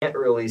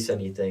release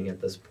anything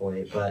at this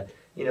point, but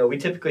we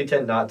typically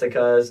tend not to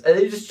cuss. And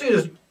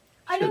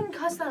I didn't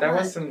cuss that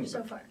much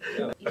so far.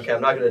 Yeah. Okay,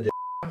 I'm not gonna do.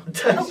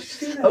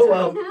 Oh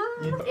well.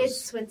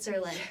 It's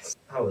Switzerland.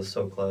 I was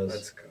so close.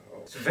 Let's go.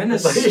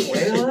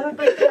 Venezuela?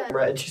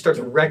 And she starts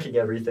wrecking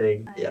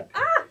everything. Yeah.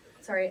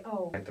 Sorry.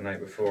 Oh. Like the night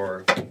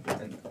before.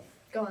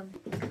 Go on.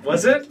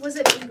 Was it? Was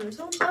it being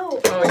brutal? Oh.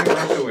 Oh, you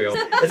rocked the wheel.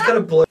 It's kind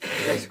of blurry.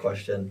 Next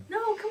question.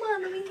 No, come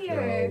on, let me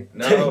hear.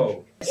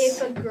 No.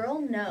 If a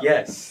girl knows.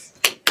 Yes.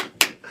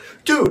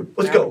 Dude,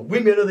 let's go.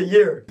 Wingman of the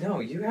year. No,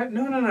 you have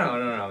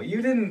no.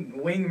 You didn't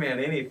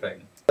wingman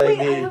anything. Wait,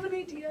 I have an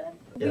idea.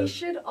 Yes. We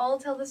should all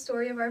tell the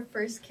story of our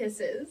first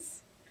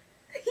kisses.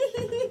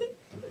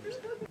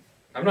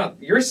 I'm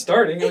not. You're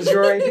starting. It was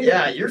your idea.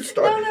 Yeah, you're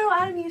starting. No,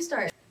 Adam, you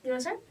start. You want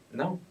to start?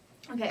 No.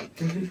 Okay.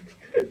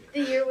 The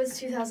year was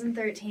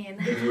 2013.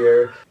 The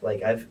year,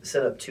 I've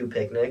set up 2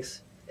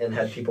 picnics and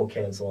had people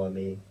cancel on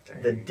me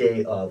the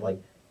day of,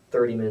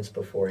 30 minutes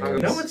beforehand.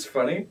 You know what's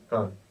funny?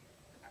 Huh.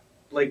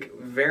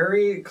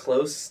 Very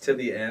close to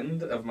the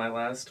end of my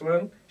last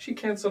one, she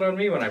canceled on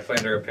me when I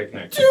planned her a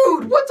picnic.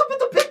 Dude, what's up with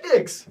the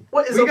picnics?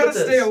 What is we up gotta with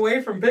this? stay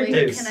away from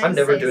picnics. Can I I'm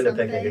never say doing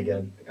something? a picnic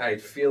again. I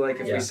feel like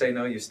if Yeah. we say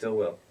no, you still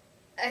will.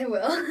 I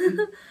will.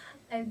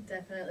 I've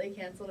definitely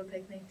canceled a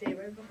picnic date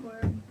right before.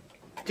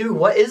 Dude,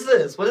 what is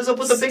this? What is up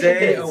with the picnic Stay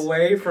dates?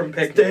 away from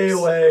picnics. Stay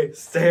away.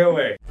 Stay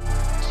away.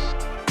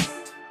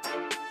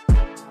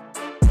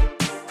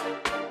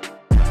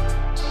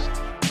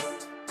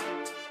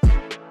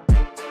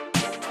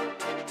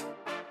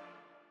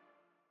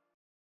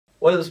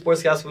 What is the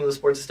Sportscast from the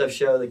Sports Stuff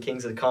Show, the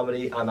Kings of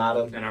Comedy? I'm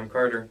Adam. And I'm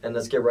Carter. And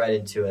let's get right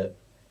into it.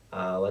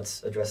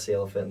 Let's address the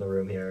elephant in the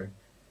room here.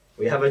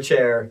 We have a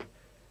chair.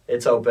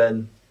 It's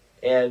open.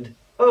 And,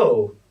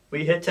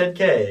 we hit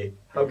 10K.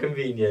 How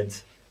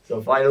convenient.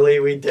 So finally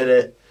we did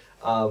it.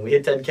 We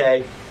hit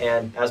 10K.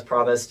 And as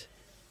promised,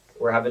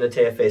 we're having a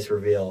TAYA face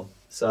reveal.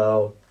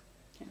 So,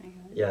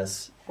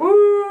 yes.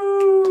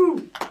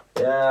 Woo!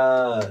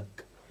 Yeah.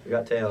 We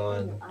got TAYA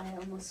on. I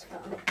almost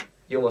fell.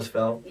 You almost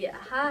fell? Yeah.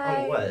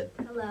 Hi. Oh, what?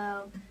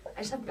 Hello.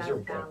 I just have Your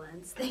bad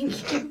balance.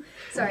 Thank you.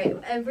 Sorry.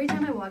 Every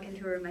time I walk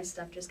into a room, my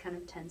stuff just kind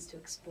of tends to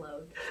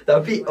explode. That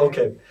would be,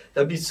 okay.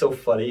 That'd be so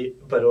funny,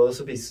 but it'll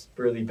also be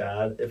really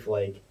bad if,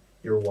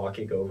 you're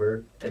walking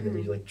over and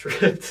then you,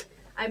 tripped.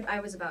 I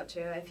was about to.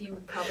 If you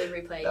probably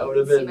replay, That you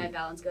would've can see been- my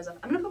balance goes up.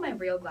 I'm going to put my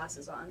real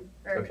glasses on.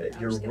 Okay, I'm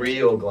your just gonna-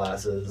 real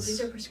glasses. These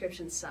are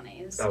prescription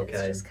sunnies. Okay.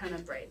 It's just kind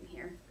of bright in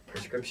here.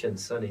 Prescription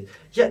sunny.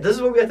 Yeah, this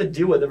is what we have to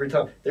deal with every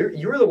time.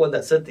 You were the one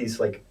that set these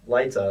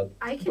lights up.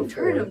 I can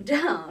before. turn them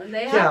down.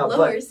 They Yeah, have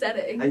lower but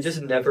settings. I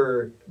just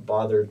never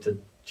bothered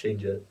to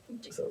change it.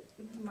 So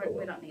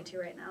We don't need to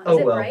right now. Oh, Is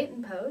it well. bright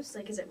in post?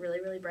 Is it really,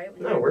 really bright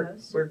when no, you're in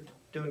post? we're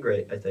doing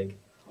great, I think.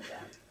 Hold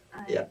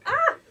on. Yeah.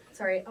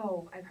 Sorry.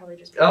 Oh, I probably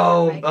just.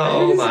 Oh, my mic.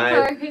 oh my.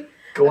 Sorry.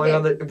 Going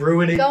Okay. on the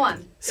ruining. Go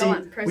on. See, Go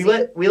on. Proceed.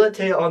 we let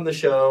TAYA on the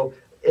show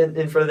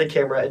in front of the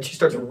camera, and she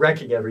starts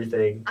wrecking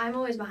everything. I'm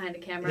always behind a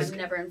camera. Just- I'm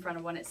never in front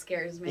of one. It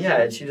scares me.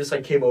 Yeah, and she just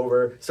came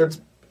over,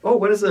 starts. Oh,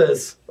 what is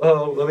this?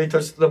 Oh, let me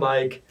touch the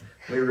mic.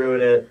 Let me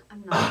ruin it.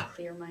 I'm not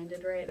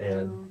clear-minded right now.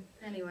 Man.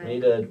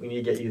 Anyway. We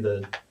need to get you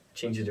to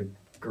change you to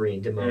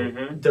green. Demote.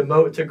 Mhm.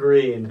 Demote to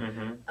green.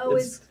 Mm-hmm. Oh,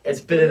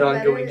 It's been an blue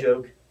ongoing better?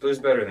 joke. Blue's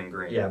better than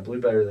green. Yeah, blue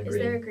better than Is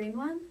green. there a green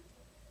one?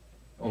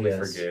 Only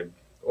Yes. for Gabe.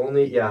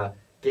 Only, yeah.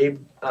 Gabe,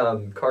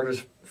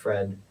 Carter's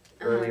friend,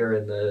 Uh-huh. earlier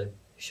in the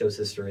show's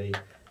history,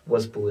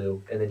 was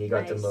blue, and then he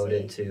got I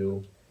demoted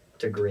to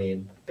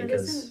green But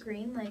because isn't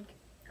green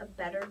a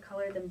better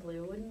color than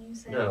blue? Wouldn't you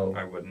say? no,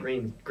 I wouldn't.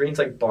 green's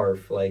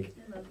barf. I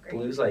love green.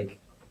 Blue's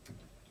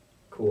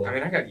cool. I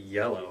mean, I got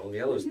yellow.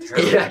 Yellow's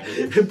terrible.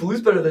 Yeah,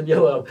 blue's better than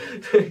yellow.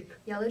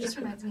 Yellow just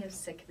reminds me of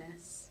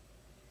sickness.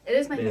 It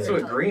is my Yeah. favorite That's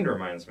what color. green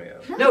reminds me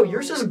of. No,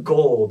 yours is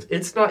gold.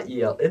 It's not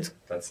yellow. That's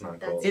not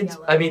That's gold. it. It's.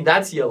 Yellow. I mean,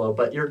 that's yellow,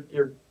 but you're.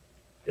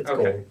 It's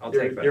Okay, gold. I'll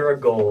you're, take that. You're a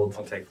gold.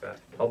 I'll take that.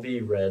 I'll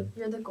be red.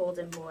 You're the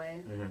golden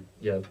boy. Mm-hmm.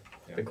 Yep,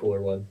 Yeah. the cooler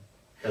one.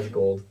 That's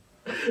gold.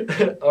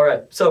 All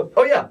right. So,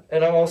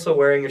 and I'm also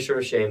wearing a shirt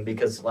of shame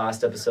because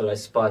last episode I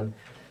spun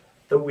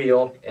the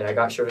wheel and I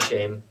got shirt of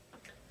shame.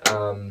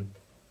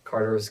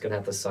 Carter was gonna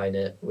have to sign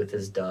it with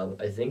his dub.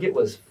 I think it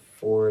was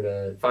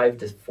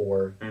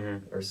 5-4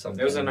 Mm-hmm. or something.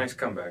 It was a nice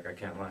comeback, I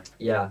can't lie.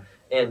 Yeah,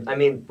 and I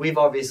mean we've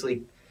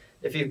obviously,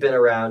 if you've been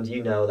around,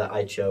 you know that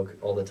I choke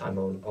all the time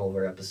on all of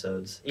our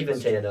episodes. Even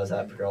TAYA knows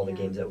that for all the Yeah.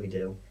 games that we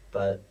do.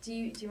 But Do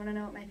you want to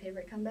know what my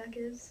favorite comeback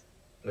is?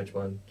 which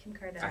one? Kim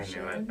I Kardashian.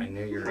 knew it. I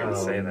knew you were going to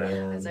Oh, say that.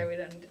 man. I'm sorry,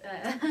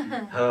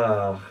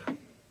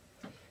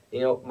 we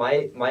don't.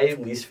 My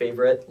least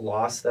favorite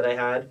loss that I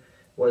had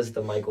was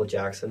the Michael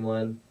Jackson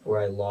one, where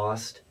I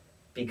lost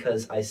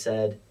because I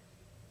said,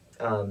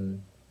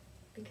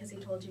 Because he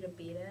told you to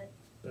beat it.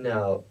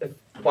 no.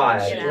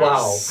 Why? Get out.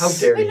 Wow, how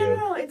dare Wait, you?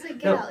 no. It's like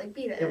get No, out,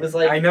 beat it. It was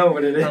I know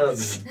what it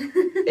is.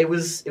 it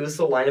was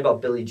the line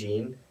about Billie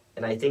Jean,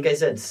 and I think I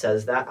said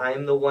says that I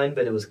am the one,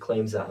 but it was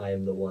claims that I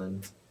am the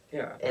one.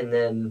 Yeah. And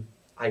then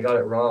I got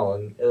it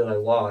wrong, and then I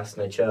lost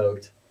and I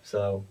choked.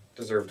 So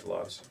Deserved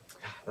loss.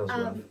 That was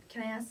rough.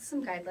 Can I ask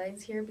some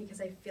guidelines here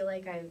because I feel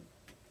like I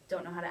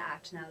don't know how to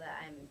act now that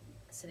I'm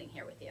sitting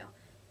here with you.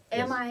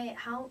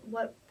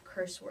 What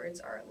curse words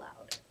are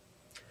allowed?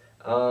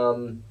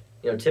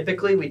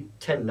 Typically we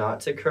tend not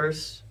to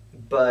curse,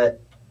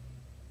 but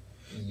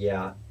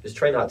yeah, just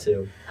try not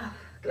to. Oh,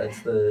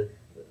 That's the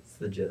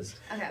gist,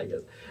 Okay. I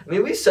guess. I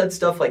mean, we said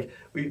stuff like,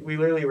 we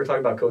literally were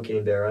talking about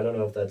Cocaine Bear. I don't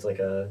know if that's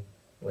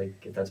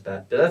if that's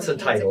bad. But that's a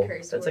Cocaine's a title.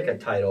 curse That's word. like a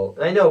title.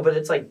 I know, but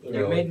it's like,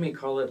 You made me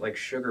call it like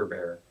Sugar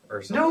Bear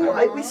or something.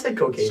 No, we said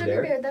Cocaine Sugar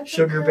Bear. Bear, that's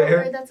Sugar a pill,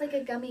 Bear. or that's like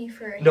a gummy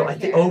for No, hair I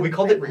think. care Oh, we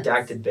called it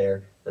appointments. Redacted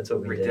Bear. That's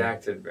what we did.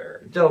 Redacted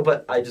Bear. No,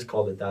 but I just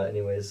called it that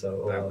anyways,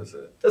 so That was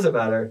it. doesn't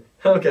matter.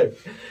 Okay.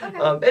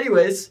 Okay.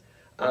 Anyways,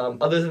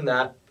 other than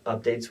that,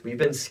 updates. We've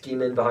been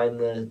scheming behind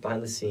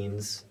the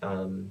scenes.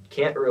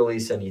 Can't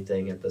release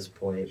anything at this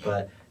point,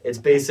 but it's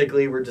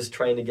basically we're just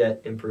trying to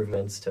get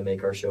improvements to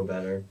make our show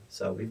better.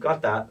 So we've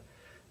got that.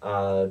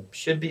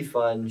 Should be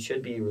fun.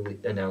 Should be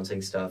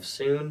announcing stuff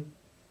soon,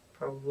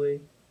 probably.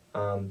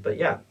 But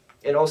yeah,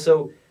 and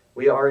also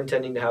we are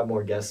intending to have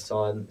more guests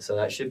on, so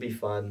that should be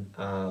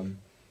fun.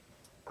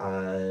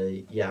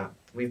 Yeah,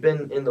 we've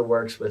been in the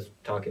works with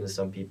talking to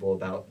some people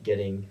about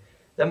getting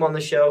them on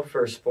the show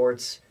for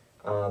sports.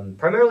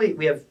 Primarily,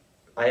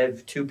 I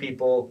have 2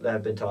 people that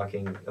have been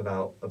talking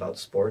about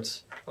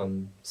sports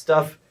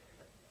stuff.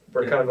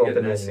 We're kind of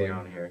open Nessie anyway.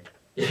 on here.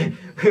 Yeah,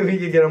 we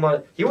could get him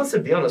on. He wants to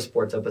be on a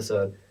sports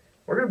episode.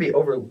 We're gonna be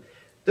over.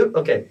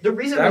 The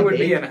reason That we would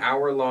made, be an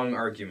hour-long Are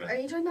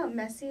argument. you talking about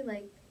Messi?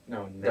 Like,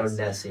 No, no Nessie.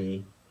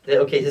 Nessie.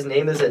 Okay, his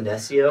name is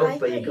Inesio, I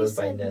but he thought goes you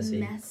by said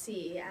Nessie.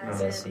 Messi,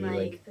 as Messi, in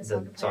like the the soccer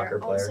player. soccer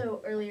player.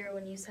 Also, earlier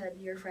when you said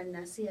your friend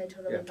Nessie, I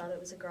totally Yeah. thought it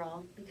was a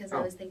girl because I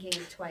Oh. was thinking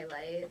of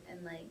Twilight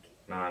and like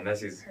Nah,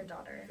 Nessie's. her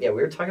daughter. Yeah,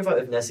 we were talking about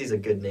if Nessie's a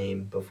good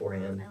name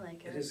beforehand. I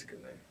like It it. is a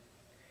good name.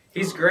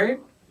 He's great,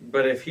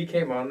 but if he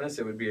came on this,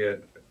 it would be a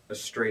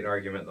straight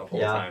argument the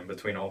whole Yeah. time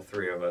between all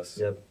 3 of us.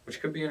 Yep.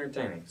 Which could be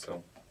entertaining,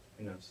 so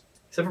who knows.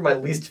 Except for my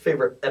least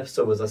favorite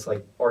episode was us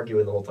like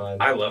arguing the whole time.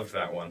 I loved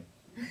that one.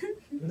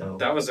 No.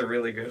 That was a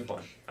really good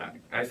one.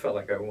 I felt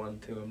like I won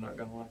too, I'm not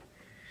gonna lie.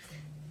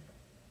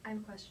 I have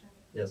a question.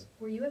 Yes.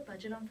 Were you at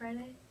Budget on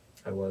Friday?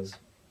 I was.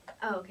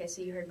 Oh, okay.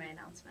 So you heard my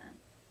announcement.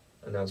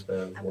 Announcement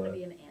of I'm what? gonna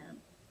be an aunt.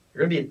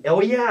 You're gonna be.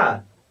 Oh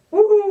yeah!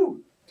 Woohoo!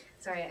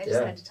 Sorry, I just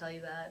Yeah. had to tell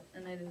you that,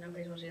 and I didn't know if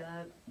I told you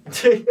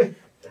that.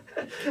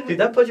 Dude,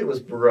 that budget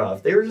was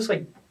rough. They were just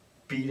like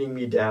beating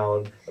me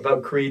down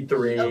about Creed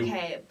 3.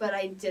 Okay, but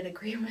I did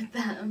agree with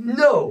them.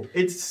 No,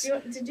 it's.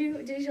 Did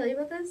he tell you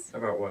about this?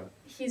 About what?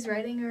 He's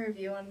writing a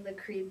review on the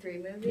Creed 3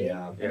 movie.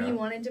 Yeah. And he Yeah.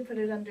 wanted to put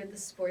it under the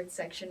sports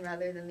section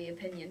rather than the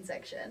opinion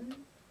section.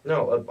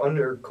 No,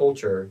 under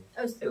culture.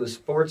 Oh, It was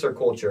sports or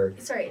culture.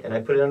 sorry. And I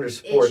put it under It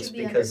sports should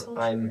be because under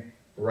I'm culture.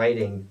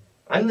 writing.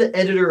 I'm the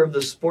editor of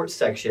the sports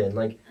section.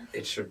 Like,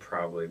 It should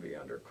probably be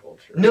under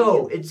culture.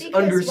 no, it's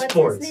Because under what's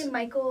sports. his name?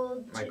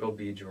 Michael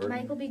B. Jordan.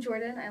 Michael B.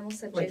 Jordan. I almost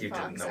said Like Jay you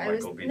Fox. didn't know I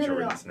was Michael B. no.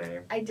 Jordan's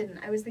name. I didn't.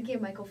 I was thinking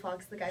of Michael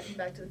Fox, the guy from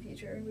Back to the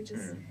Future, which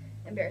is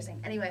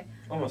embarrassing. Anyway,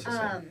 Almost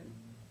the same.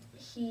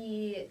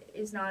 he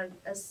is not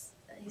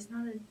he's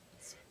not a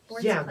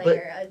sports Yeah, but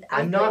player. an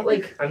I'm not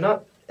athlete. I'm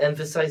not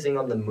emphasizing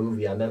on the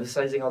movie. I'm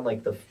emphasizing on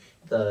like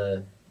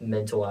the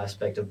mental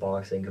aspect of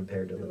boxing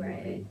compared to the Right.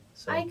 movie.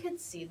 So I could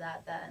see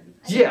that then.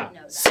 I yeah, didn't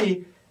know that.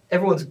 see,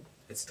 everyone's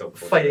It's still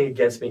culture. fighting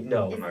against me.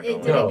 No, Did not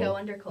it gonna lie. go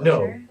under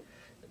culture?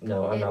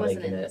 No. no, I'm It not wasn't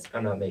making in it. this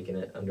I'm not making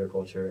it under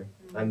culture.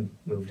 Mm. I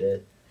moved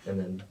it, and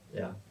then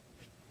yeah,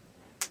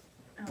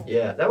 Oh.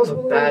 yeah, that was a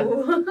bad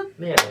Ooh.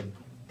 man.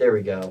 There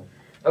we go.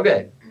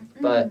 Okay,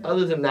 but Mm.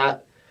 other than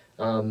that,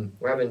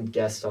 we're having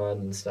guests on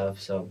and stuff,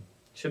 so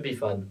should be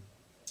fun.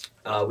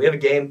 We have a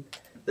game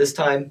this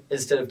time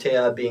instead of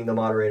Taya being the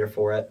moderator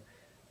for it.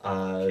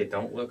 Okay,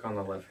 don't look on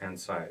the left-hand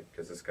side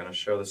because it's going to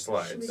show the Should we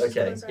slides. just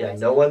Okay, close our yeah, eyes?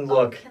 no one Oh,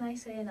 look. can I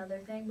say another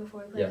thing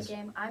before we play Yes. the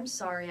game? I'm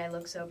sorry I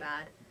look so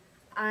bad.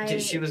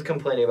 She was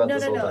complaining about no,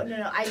 this no, whole no, time. no,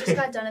 no. I just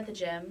got done at the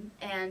gym,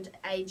 and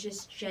I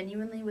just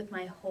genuinely, with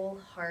my whole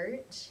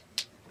heart,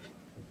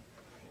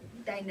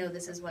 I know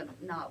this is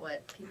not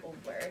what people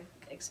were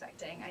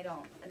expecting.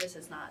 This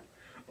is not.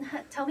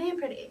 Tell me I'm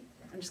pretty.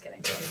 I'm just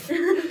kidding.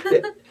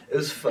 It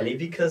was funny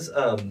because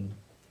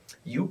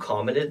you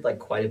commented like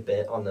quite a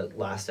bit on the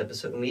last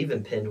episode, and we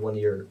even pinned one of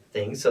your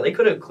things, so they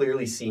could have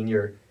clearly seen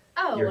your.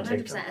 Oh, Your 100%.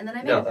 TikTok. And then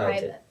I made No, it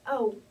private. okay.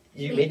 Oh,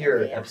 You Me, made your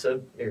okay, yeah.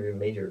 episode, or you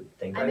made your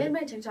thing. I Private? made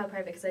my TikTok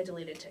private because I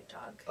deleted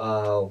TikTok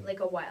Oh. like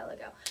a while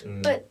ago.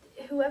 Mm. But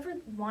whoever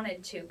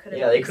wanted to could have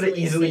Yeah, they could have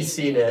easily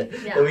seen it,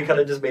 Yeah. and we kind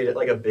of just made it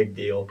like a big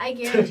deal. I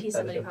guarantee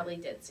somebody probably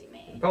did see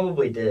me.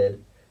 Probably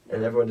did,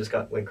 and everyone just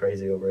went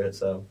crazy over it.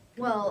 So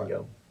there Well, we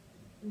go.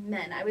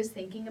 men, I was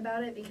thinking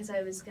about it because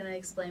I was gonna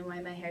explain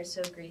why my hair's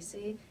so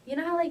greasy. You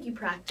know how like you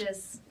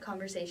practice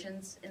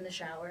conversations in the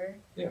shower?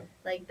 Yeah.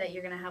 Like that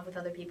you're gonna have with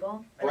other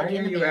people? Or, Why like,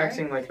 in are the you mirror?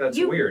 acting like that's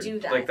You weird? do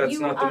that. Like that's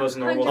You not the most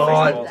normal 100% thing of do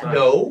all that. time.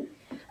 No.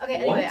 Okay,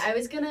 anyway,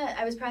 What?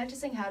 I was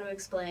practicing how to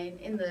explain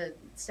in the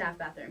staff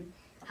bathroom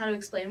how to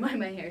explain why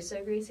my hair's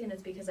so greasy, and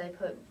it's because I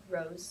put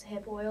rose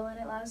hip oil in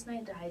it last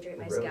night to hydrate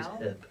my Rose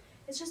scalp. hip.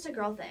 it's just a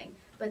girl thing.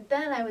 But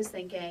then I was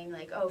thinking,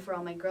 like, oh, for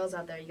all my girls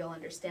out there, you'll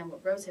understand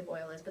what rosehip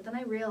oil is. But then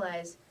I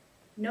realized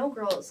no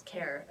girls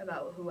care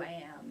about who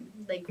I am.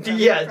 Like, It's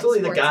only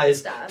the sports and guys.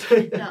 Stuff.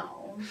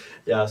 No.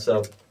 Yeah,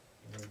 so.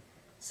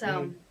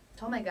 So,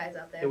 to all my guys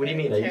out there. What do you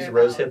that mean? I care use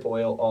about- rosehip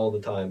oil all the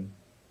time.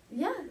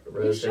 Yeah, you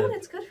Rosehip should.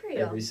 It's good for you.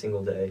 every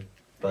single day.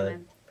 But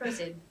Anyway,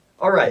 proceed.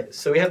 all right,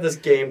 so we have this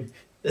game.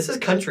 This is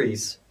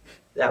countries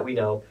that we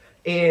know.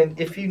 And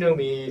if you know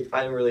me,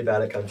 I'm really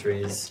bad at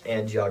countries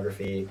and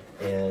geography.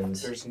 And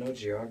There's no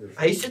geography.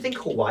 I used to think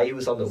Hawaii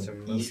was on the It's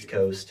emoji. East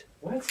Coast.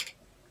 What?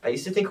 I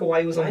used to think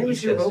Hawaii was on Why the would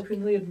East you Coast.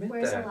 openly admit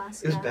Where's that?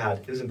 Alaska? It was bad.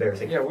 It was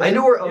embarrassing. Yeah, I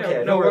know where. yeah,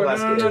 Okay, I know where no,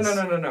 Alaska no,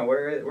 is. No.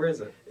 Where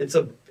is it?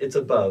 It's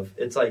above.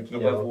 It's like you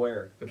Above know.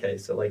 where? Okay,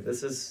 so like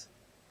this is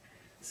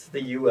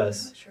the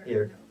U.S. I'm not sure I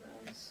here. know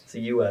those. It's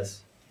the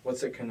U.S.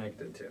 What's it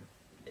connected to?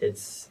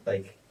 It's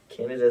like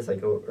Canada's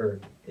like or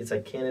it's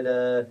like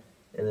Canada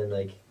and then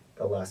like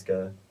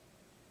Alaska.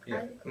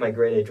 Yeah. My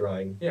grade A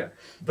drawing. Yeah.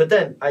 But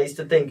then I used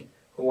to think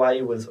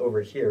Hawaii was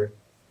over here,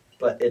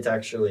 but it's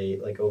actually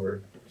like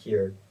over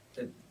here.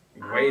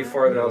 Way Ah.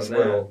 farther When I was than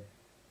that. little.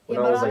 When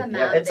Yeah, I but was on like, a yeah,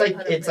 map, it's they like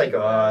put a it's like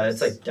big it's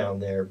box. like down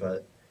there,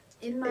 but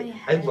In my I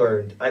head,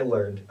 learned.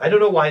 I don't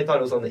know why I thought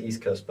it was on the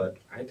East Coast, but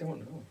I don't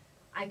know.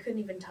 I couldn't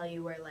even tell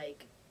you where,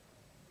 like,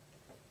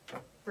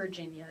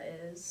 Virginia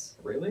is.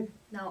 Really?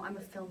 No, I'm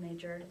a film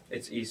major.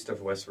 It's east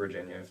of West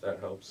Virginia, if that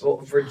helps. well,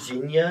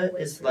 Virginia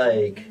West is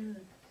like Virginia.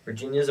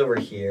 Virginia's over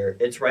here.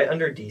 It's right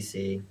under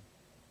DC,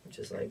 which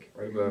is like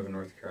Right above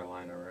North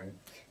Carolina, right?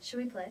 Should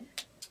we play?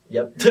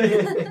 yep. I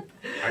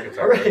could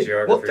talk All about right.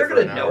 geography Well, they're for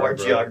gonna an know hour, our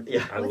bro. geography.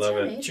 Yeah, I What's love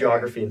your it. major?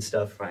 geography and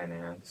stuff.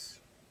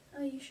 Finance.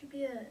 Oh, you should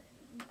be a,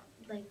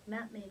 like,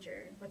 map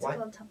major. What's Why? it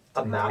called?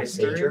 A map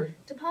History? major.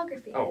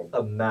 Topography. Oh,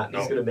 A map.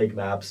 He's No. gonna make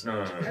maps.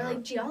 no. Or,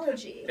 like,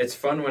 geology. It's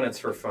fun when it's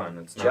for fun.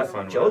 It's not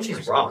fun when Geology's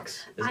it's for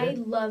rocks. Isn't I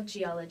it? love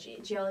geology.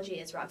 Geology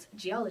is rocks.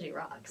 Geology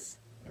rocks.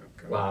 Oh,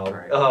 God. Wow. All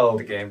right. Oh.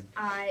 The game.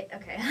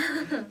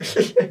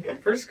 Okay.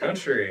 First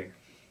country.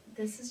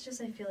 This is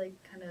just, I feel like,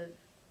 kind of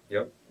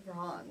Yep.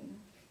 wrong.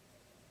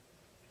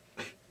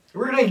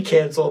 We're gonna get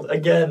canceled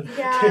again.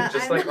 Yeah,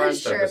 Just I'm like not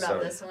last sure episode.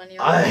 about this one.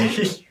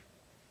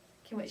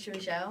 You Should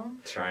we show?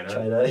 China.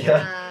 China.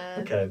 Yeah.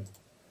 Okay.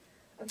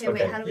 Okay,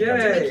 Okay. wait, how do we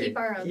Yay. keep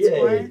our own Yay.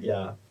 score?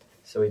 Yeah.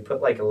 So we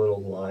put like a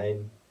little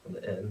line on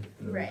the end. and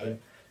then we Right.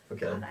 put-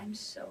 Okay. God, I'm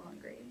so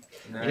hungry.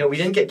 You know, we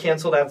didn't get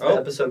canceled after Oh. the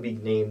episode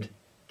being named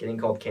getting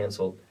called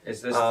canceled.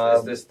 Is this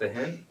Um, the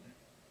hint?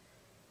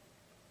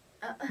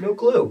 No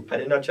clue. I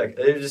did not check.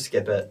 I did just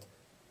skip it.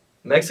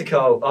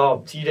 Mexico.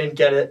 Oh, so you didn't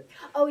get it.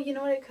 Oh, you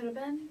know what it could have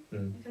been? Hmm.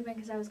 It could have been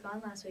because I was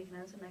gone last week and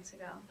I was in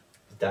Mexico.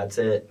 That's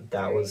it.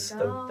 That There was you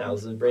the go. that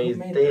was the Who brain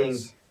made thing.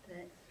 this?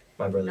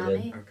 My brother Not did.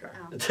 me.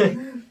 Okay.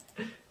 Oh.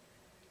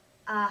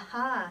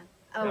 Aha.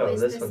 Oh, Oh,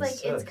 is this this one like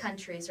it's sucks.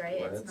 countries,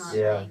 right? Let's It's not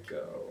Yeah. like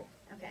go.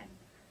 okay.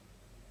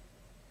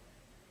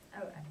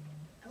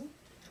 Oh,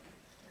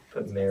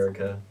 Put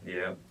America.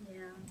 Yeah.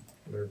 yeah.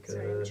 America.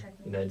 Sorry, I'm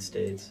checking. United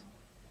States.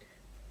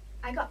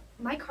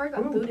 My car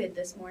got Ooh. booted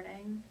this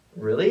morning.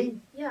 Really?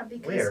 Yeah,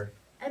 because Where?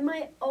 at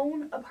my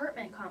own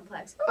apartment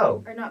complex.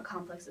 Oh. Or not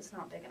complex, it's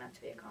not big enough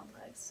to be a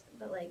complex.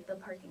 But like the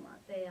parking lot.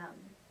 They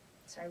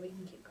sorry, we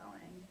can keep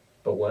going.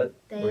 But what?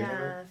 They Where you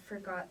were?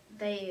 forgot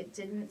they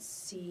didn't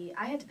see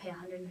I had to pay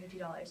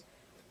 $150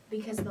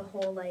 because the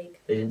whole like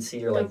They didn't see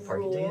your the like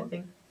parking rule- ticket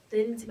thing? they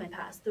didn't see my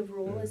pass. The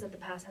rule Mm. is that the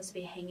pass has to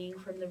be hanging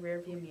from the rear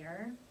view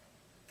mirror.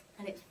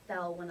 And it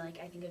fell when like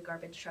I think a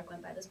garbage truck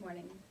went by this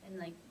morning and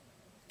like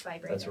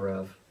vibrated. That's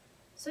rough.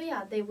 So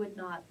yeah, they would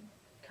not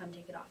come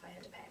take it off. I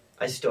had to pay.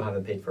 I still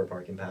haven't paid for a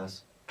parking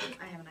pass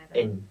I haven't either.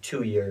 in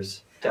 2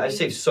 years. I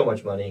saved so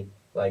much money.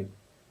 Like,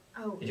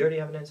 Oh did you already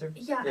have an answer?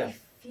 yeah, Yeah. I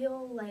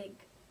feel like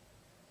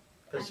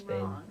Put I'm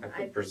Spain. wrong. I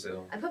put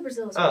Brazil. I put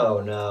Brazil as well.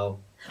 Oh no!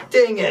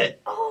 Dang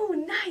it! Oh,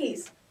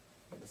 nice.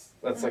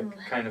 That's like Oh.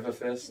 kind of a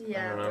fist.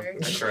 Yeah, I don't know. it I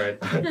works. tried.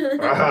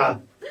 Ah,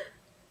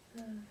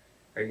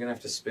 Are you gonna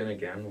have to spin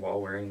again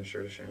while wearing the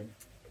shirt of shame?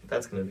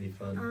 that's gonna be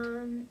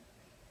fun.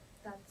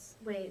 That's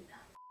wait.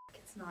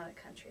 It's not a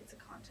country. It's a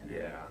continent.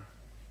 Yeah.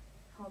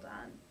 Hold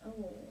on.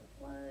 Oh,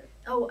 what?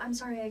 Oh, I'm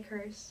sorry. I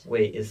cursed.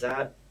 Wait, is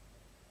that?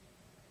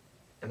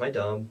 Am I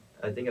dumb?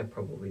 I think I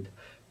probably.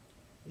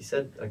 You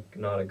said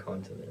not a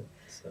continent,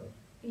 so.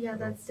 Yeah, Oh.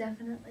 that's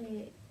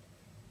definitely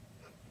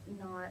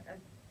not a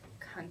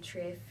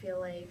country. I feel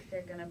like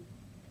they're gonna.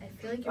 I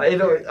feel like. Your I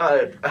brother-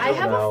 don't. I don't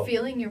have know. a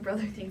feeling your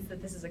brother thinks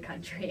that this is a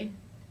country.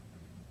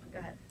 Go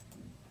ahead.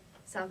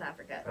 South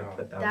Africa. I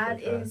put That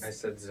Africa. is- I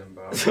said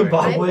Zimbabwe.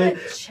 Zimbabwe. I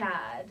put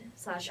Chad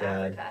 /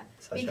 Chad Africa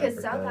South because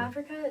Africa. South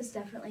Africa is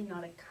definitely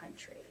not a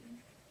country.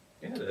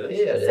 Yeah, it is.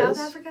 Yeah, it South is.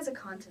 Africa is a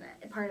continent,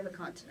 a part of a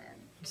continent.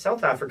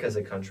 South Africa's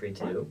a country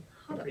too. Hold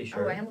I'm pretty on.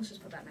 sure. Oh, I almost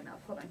just put that in my mouth.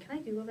 Hold on. Can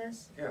I Google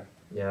this?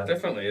 Yeah.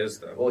 Definitely is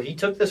though. Well, he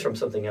took this from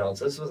something else.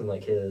 This wasn't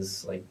like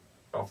his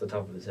off the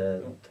top of his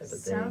head type of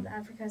South thing.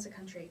 Africa is a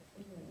country.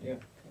 Ooh. Yeah.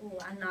 Ooh,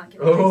 I'm not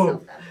giving Oh,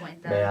 myself that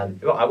point then. Man,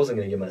 well, I wasn't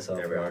gonna give myself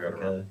Yeah, we for all got it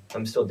Africa.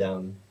 I'm still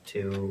down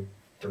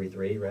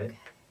 2-3-3, right?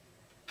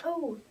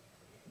 Oh,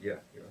 Yeah.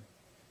 You are.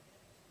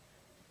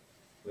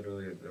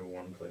 literally the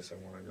one place I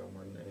want to go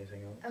more than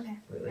anything else. Okay.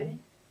 Really? Ready?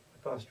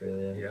 I put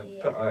Australia.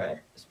 Yeah. Put, all right.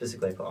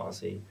 Specifically, I put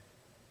Aussie.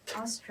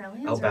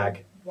 Australians Outback.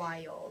 are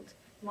wild.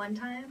 One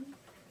time,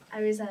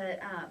 I was at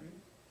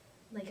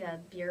like a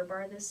beer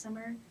bar this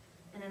summer,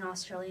 and an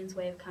Australian's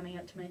way of coming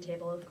up to my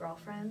table with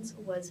girlfriends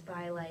was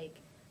by like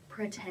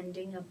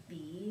pretending a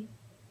bee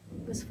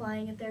was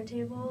flying at their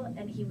table,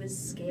 and he was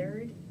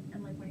scared.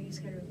 I'm like, why are you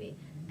scared of a bee?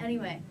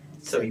 Anyway.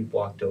 So he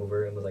walked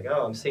over and was like,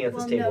 "Oh, I'm sitting at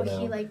this table now." Well,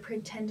 no, he like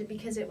pretended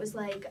because it was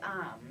like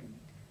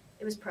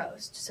it was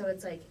prost, so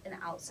it's like an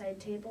outside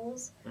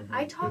tables. Mm-hmm.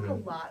 I talk a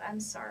lot. I'm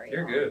sorry.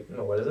 You're y'all. good.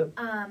 No, what is it?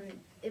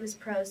 It was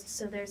prost,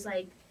 so there's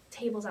like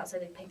tables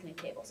outside, like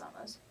picnic tables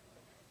almost.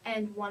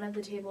 And one of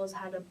the tables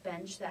had a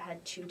bench that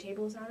had 2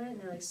 tables on it, and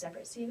they're like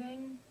separate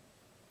seating.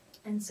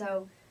 And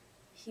so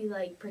he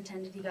like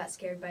pretended he got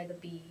scared by the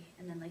bee,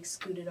 and then like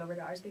scooted over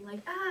to ours, being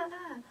like,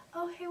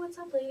 oh hey, what's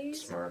up,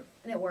 ladies? Smart.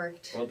 And it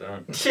worked. Well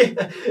done.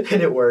 Yeah,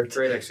 and it worked.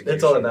 Great execution.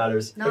 That's all that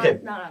matters. Not Okay.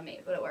 not on me,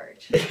 but it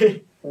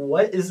worked.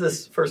 What is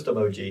this first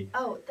emoji?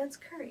 Oh, that's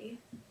curry.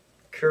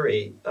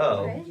 Curry.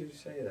 Oh. Right? Why did you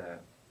say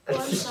that? Oh,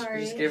 I'm You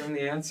sorry. just gave him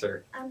the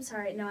answer. I'm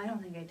sorry. No, I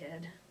don't think I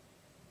did.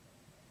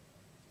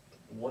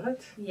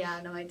 What? Yeah,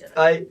 no, I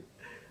didn't.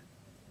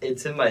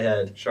 It's in my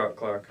head. Shot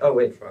clock. Oh,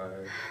 wait. 5,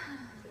 4.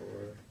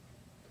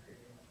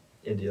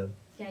 India.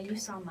 Yeah, you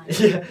saw mine.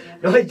 Yeah.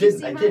 No, I Did you didn't.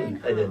 see I mine?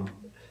 didn't. I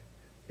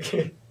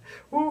didn't.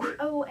 Woo.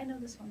 Oh, I know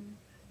this one.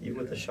 You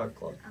with the shot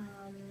clock.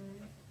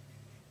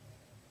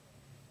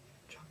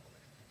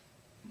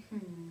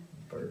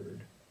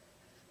 Bird.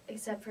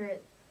 Except for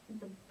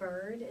the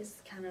bird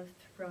is kind of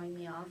throwing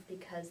me off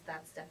because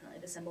that's definitely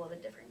the symbol of a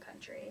different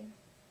country.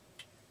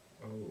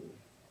 Oh.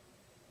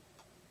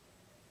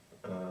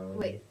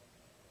 Wait,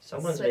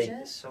 Someone switch made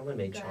it? Go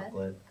ahead.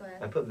 chocolate. go I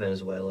ahead. put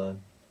Venezuela.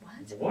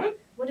 What? What?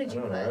 What did I you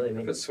don't put? know. They I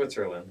make... put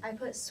Switzerland. I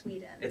put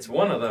Sweden. It's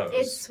one of those.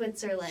 It's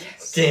Switzerland.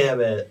 Damn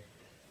it!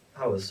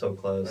 I was so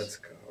close. Let's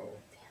go.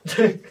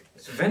 I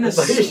It's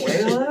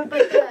Venezuela?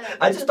 But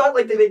just thought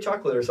like they made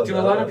chocolate or something. Do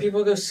a lot of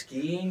people go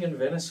skiing in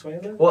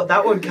Venezuela? Well,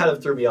 that one kind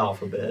of threw me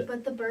off a bit.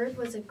 But the bird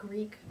was a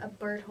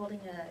bird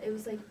holding a. It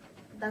was like,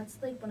 that's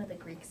like one of the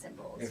Greek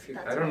symbols.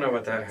 I don't know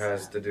what that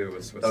has to do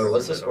with Switzerland. Oh,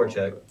 what's the at score all,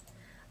 check? but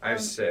I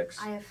have 6.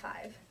 I have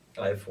 5.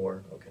 I have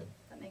 4. Okay.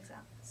 That makes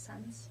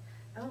sense.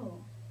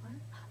 Oh, what?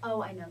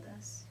 Oh, I know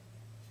this.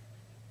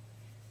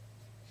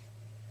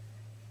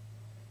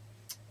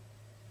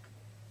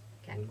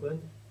 Okay.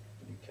 England.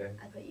 Okay.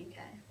 I put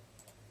UK.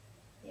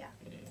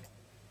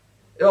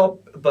 Oh,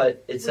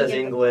 but it says get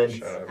the England.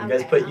 Shut up. You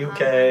guys put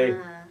UK.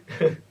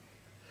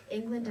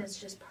 England is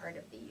just part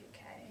of the UK.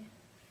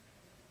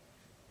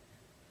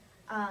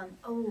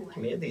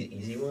 Can we have these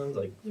easy ones?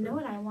 Like, You know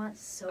what I want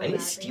so I need badly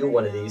to steal right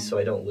one of now? these so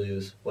I don't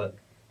lose. What?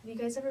 Have you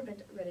guys ever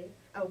been ready?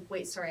 Oh,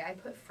 wait, sorry. I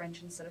put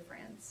French instead of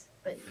France.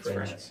 But it's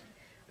French. French.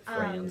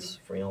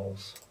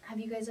 France. Have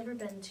you guys ever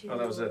been to... Oh,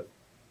 that was it.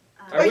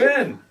 Uh, I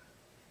win!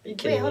 Are you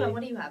kidding Wait, hold me? on.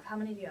 What do you have? How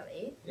many do you have?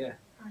 8? Yeah.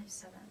 Oh, I have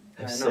 7.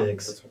 I have I know.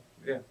 6.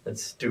 Yeah.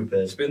 That's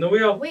stupid. Spin the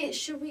wheel. Wait,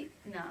 should we...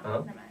 No,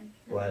 Huh? never mind.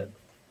 What?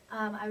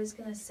 I was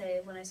going to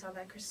say, when I saw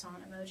that croissant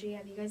emoji,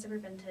 have you guys ever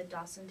been to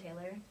Dawson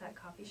Taylor, that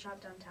coffee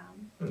shop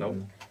downtown? Nope.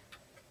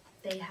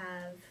 They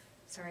have...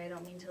 Sorry, I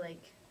don't mean to,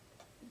 like,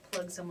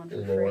 plug someone for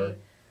Lore. free.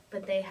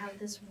 But they have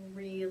this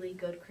really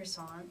good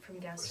croissant from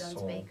Gaston's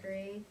Croissant.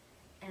 Bakery.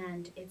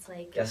 And it's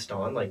like...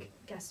 Gaston, like,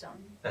 Gaston.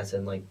 as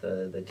in like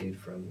the dude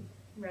from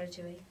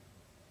Ratatouille.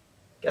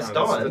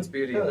 Gaston. that's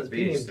Beauty No, and that's the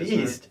Beauty and Beast, isn't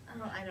it? Beast.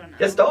 Oh, I don't know.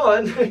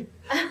 Gaston,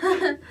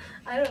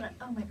 I don't know.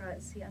 Oh my god,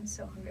 see, I'm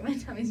so hungry. My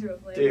tummy's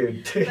rumbling.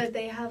 dude. But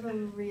they have a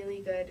really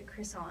good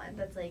croissant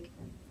that's like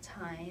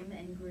thyme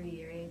and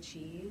Gruyere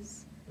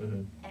cheese.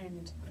 Mhm.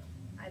 And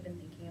I've been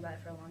thinking about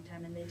it for a long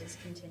time, and they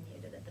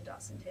discontinued it at the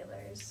Dawson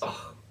Taylors.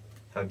 Oh,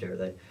 how dare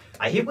they?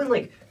 I hate when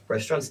like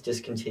restaurants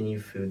discontinue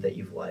food that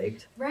you've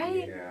liked.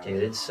 Right? Yeah.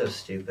 Dude, it's so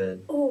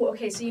stupid. Oh,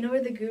 okay, so you know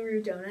where the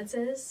Guru Donuts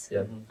is?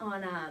 Yep.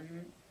 On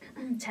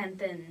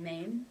 10th and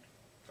Main?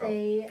 Oh,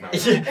 They... no.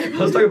 I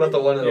was talking about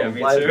the one in Yeah, the me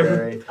too.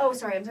 library. Oh,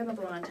 sorry, I'm talking about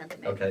the one on 10th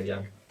and Main. Okay,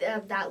 yeah.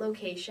 That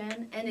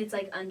location, and it's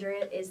like under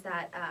it is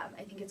that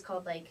I think it's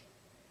called like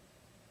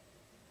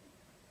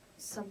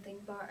something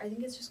bar. I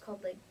think it's just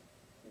called like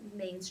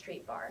Main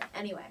Street Bar.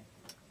 Anyway,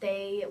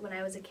 when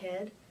I was a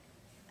kid,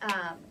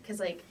 because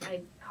like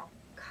oh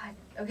god,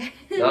 okay.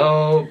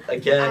 No,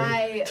 again.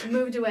 I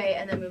moved away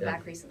and then moved Yeah.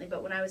 back recently.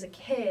 But when I was a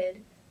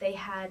kid, they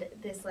had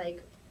this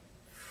like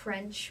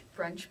French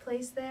brunch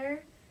place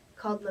there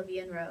called La Vie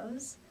en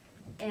Rose,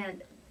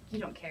 and you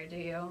don't care, do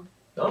you?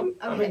 No,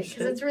 I'm Okay, because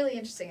interested. it's really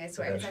interesting, I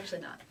swear. Okay. It's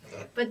actually not.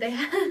 But they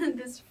had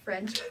this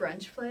French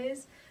brunch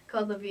place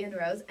called La Vie en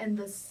Rose, and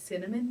the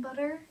cinnamon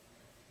butter,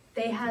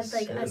 they had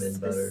like a Cinnamon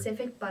butter.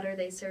 specific butter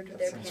they served with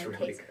That their sounds really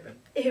pancakes. good.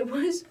 It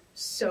was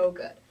so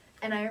good.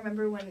 And I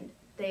remember when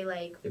they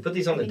like, They put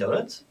these on the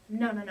donuts?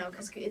 no,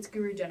 because it's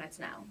Guru Donuts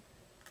now.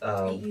 It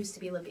Um, used to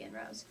be La Vie en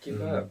Rose. Keep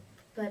Mhm. up.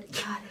 But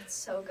God, it's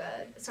so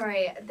good.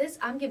 Sorry,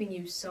 I'm giving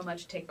you so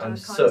much TikTok I'm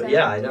content. so,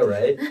 yeah, I know,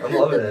 right? I'm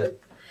loving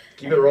it.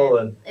 Keep it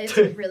rolling. It's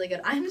really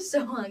good. I'm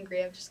so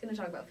hungry. I'm just gonna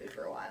talk about food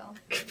for a while.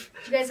 Did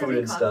you guys have Food any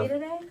and coffee stuff.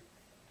 today?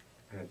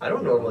 I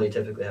don't normally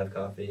typically have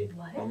coffee.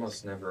 What?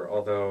 Almost never.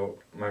 Although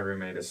my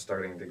roommate is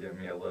starting to get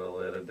me a little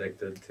bit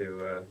addicted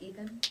to.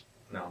 Ethan?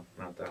 No,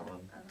 not that one.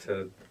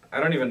 Oh. I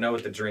don't even know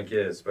what the drink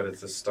is, but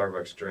it's a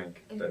Starbucks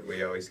drink that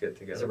we always get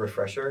together. Is it a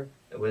refresher?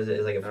 What is it?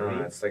 Is it like a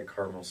fruity? It's like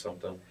caramel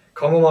something.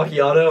 Caramel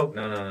macchiato?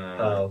 No.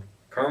 Oh.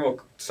 Caramel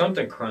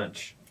something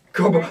crunch.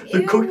 Caramel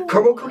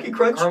cookie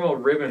crunch? Caramel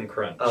ribbon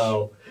crunch.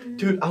 Oh.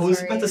 Dude, I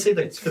was about to say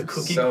the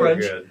cookie so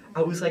crunch. Good.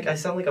 I was like, I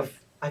sound like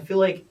I feel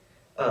like,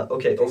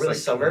 okay, over the like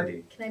summer.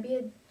 Candy. Can I be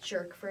a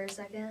jerk for a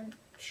second?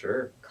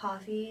 Sure.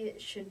 Coffee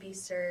should be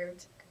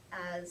served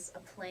as a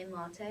plain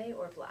latte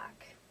or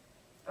black.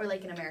 Or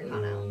like an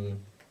Americano.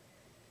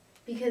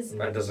 Because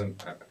That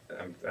doesn't.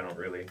 I don't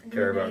really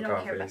care about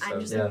coffee. but so I'm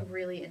just like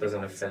really into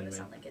doesn't coffee, so I'm offend gonna me.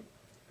 sound like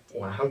a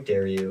dick. Wow, how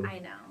dare you? I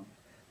know.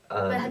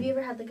 But have you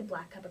ever had like a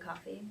black cup of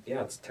coffee?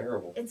 Yeah, it's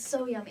terrible. It's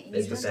so yummy.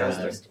 It's You just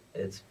disgusting. toast-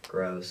 It's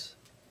gross.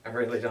 I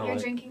really don't. You're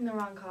like drinking the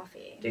wrong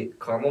coffee. Dude,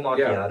 caramel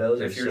macchiatos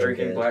are If you're so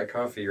drinking good. black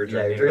coffee, you're Yeah,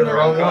 drinking, you're drinking the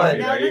wrong coffee.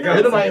 one. There you You're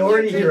the go.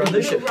 minority here on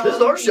this show. You're This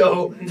is our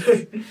show.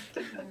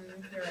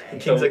 You're right.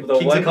 Kings of- the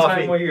Kings one of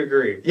coffee. time we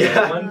agree.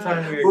 Yeah. The one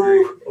time we agree.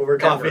 Woo, over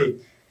coffee.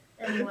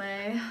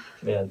 Anyway,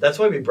 Man, that's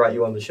why we brought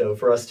you on the show,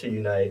 for us to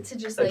unite. to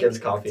just like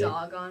Against coffee.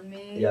 dog on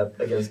me. Yep,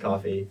 against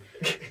coffee.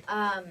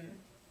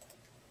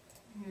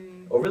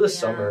 Over the yeah.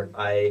 summer,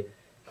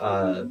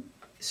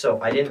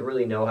 so I didn't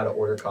really know how to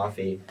order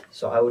coffee,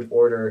 so I would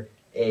order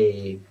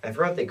I forgot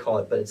what they call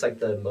it, but it's like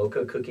the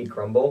mocha cookie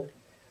crumble.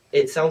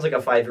 It sounds like a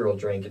 5-year-old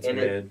drink, It's and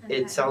mid. Okay.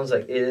 it sounds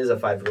like it is a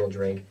 5-year-old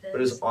drink, It but it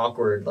was is.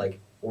 awkward, like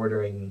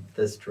ordering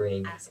this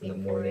drink in Asking the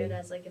for morning. it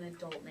as like an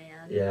adult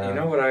man. Yeah. You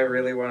know what I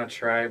really want to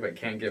try but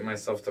can't get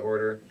myself to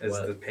order is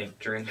What? the pink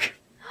drink.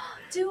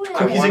 Do it.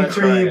 Cookies I wanna and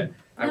try cream. it.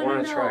 I No, want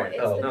no, to try It's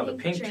it. Oh. the No, pink,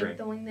 the pink drink.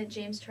 The one that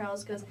James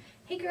Charles goes,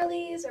 "Hey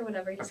girlies," or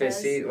whatever he Okay,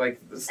 says. see, like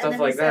And stuff then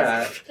like he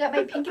that. says, "Got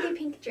my pinkity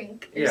pink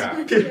drink."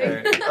 Yeah.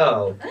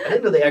 Oh, I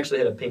didn't know they actually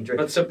had a pink drink.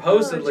 But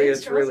supposedly James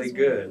it's Charles really is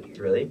really good. weird.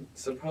 Really?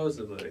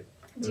 Supposedly.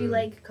 Do you Mm.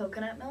 like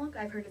coconut milk?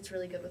 I've heard it's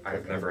really good with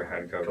coconut I've never milk.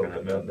 had coconut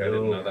Coconut milk. I didn't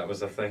milk. know that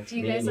was a thing. Do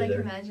you Me guys like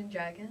neither. Imagine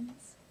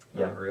Dragons?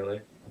 Yeah. Not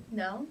really.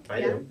 No? I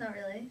yeah, do. not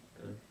really.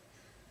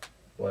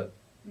 What?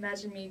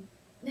 Imagine me.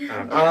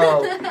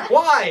 Oh,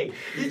 why?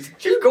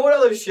 You're going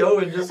on the show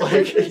and just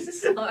like. I'm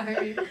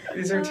sorry.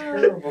 These are Uh,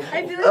 terrible.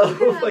 I feel like Oh we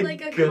could have my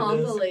like a goodness.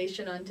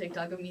 compilation on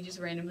TikTok of me just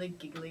randomly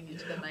giggling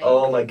into the mic.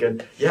 Oh my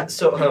good. Yeah.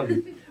 So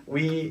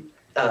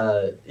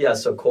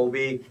so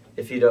Colby,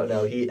 if you don't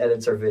know, he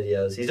edits our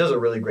videos. He does a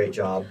really great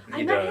job. I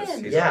He met does.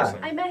 him. He's Yeah. awesome.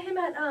 I met him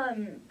at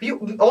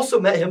You also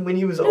met him when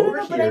he was no, over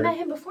but I here. met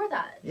him before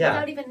that. Yeah,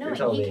 Without even you're knowing.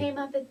 telling He me. came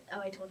up at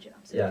I told you.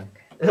 I'm sorry. Yeah.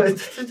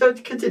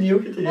 Okay.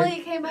 Continue. Well,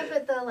 he came up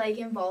at the like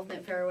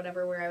involvement fair or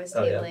whatever where I was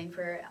Oh, yeah. tabling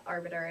for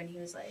Arbiter, and he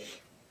was like,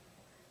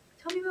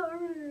 "Tell me about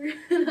Arbiter."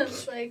 And I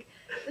was like,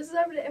 "This is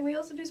Arbiter, and we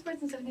also do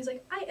sports and stuff." And he's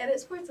like, "I edit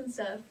sports and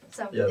stuff."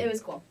 So Yep. it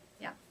was cool.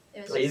 Yeah,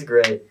 it was. He's Just,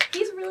 great.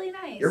 he's really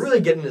nice. You're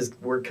really getting his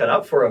work cut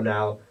out for him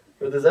now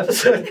for this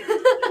episode.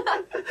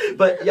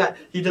 But yeah,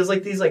 he does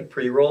like these like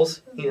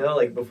pre-rolls,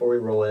 like before we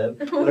roll in.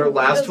 And our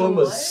last Does one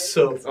was what?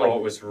 so Oh,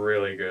 it was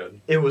really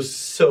good. it was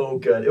so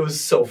good. It was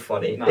so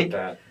funny. Not It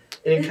that.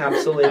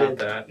 encapsulated. Not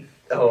that.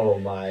 Oh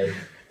my.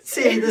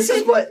 See, this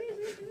is what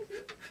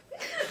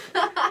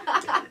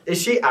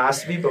is she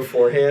asked me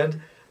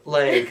beforehand,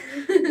 like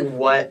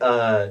what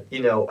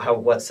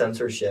what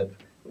censorship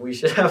we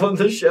should have on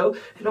the show,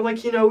 and I'm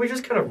like, we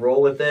just kind of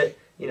roll with it.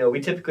 We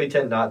typically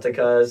tend not to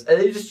cuss,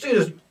 and it just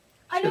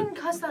I didn't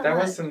cuss that That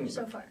much wasn't-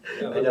 so far.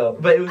 Yeah, I know,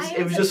 but it was I it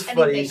haven't was said just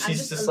funny. anything. I'm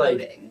She's just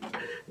emoting. like,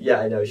 yeah,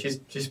 I know.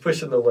 She's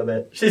pushing the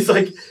limit. She's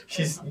like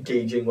she's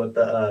gauging what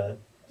the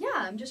Yeah,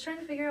 I'm just trying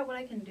to figure out what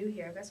I can do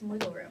here. I've got some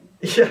wiggle room.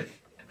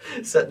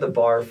 setting the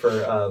bar for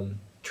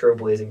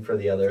trailblazing for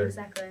the other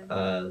Exactly.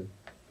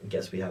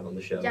 guests we have on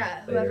the show.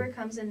 Yeah, later. whoever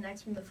comes in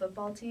next from the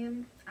football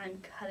team, I'm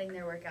cutting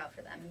their workout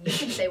for them. You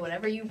can say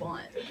whatever you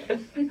want.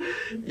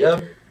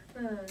 Yep.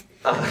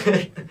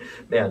 God,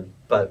 Man,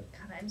 but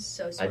I'm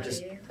so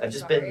sweaty. I've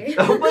just Sorry. been.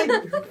 Oh my!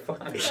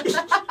 Fine.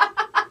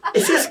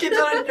 It just gets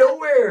out of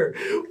nowhere.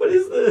 What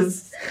is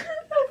this?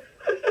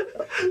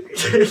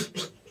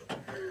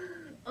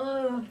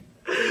 Ugh.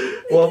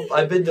 Well,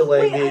 I've been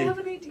delaying Wait, I the have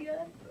an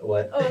idea.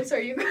 what? Oh, I'm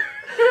sorry. You.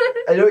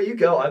 I know you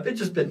go. I've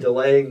just been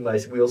delaying my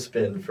wheel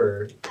spin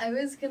for. I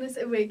was gonna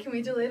say, wait, can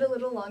we delay it a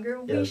little longer?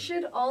 We Yes.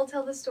 should all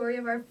tell the story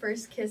of our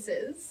first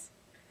kisses.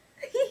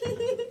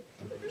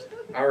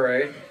 All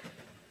right.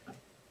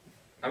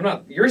 I'm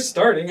not. You're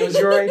starting. It was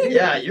your idea.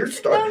 Yeah, you're No,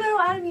 starting. no,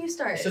 Adam, you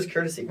start. It's just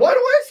courtesy. Why do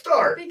I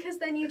start? Because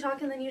then you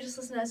talk and then you just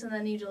listen to us and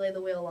then you delay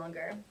the wheel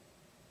longer.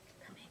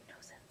 That made no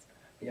sense.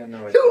 Yeah,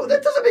 no. No,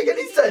 that doesn't make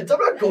any sense. I'm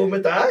not going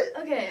with that.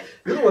 Okay.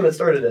 You're the one that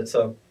started it,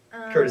 so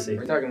courtesy.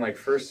 Are we talking like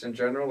first in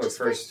general, or Just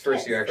first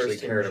first you actually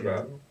First in cared general.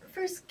 about?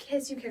 First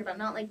kiss you cared about,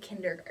 not like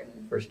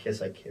kindergarten. First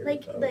kiss I cared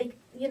Like about. like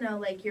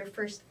like your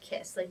first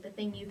kiss, like the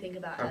thing you think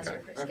about as Okay,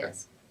 your first okay.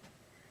 kiss.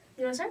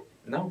 You want to start?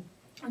 No.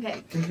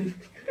 Okay.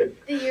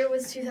 The year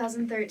was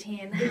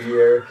 2013.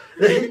 Year.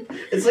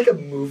 It's like a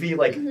movie,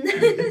 like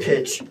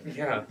pitch.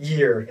 Yeah.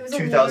 Year It was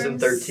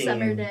 2013. a warm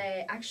summer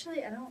day.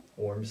 Actually, I don't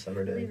Warm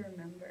summer really day.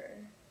 remember.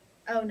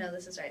 Oh no,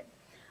 this is right.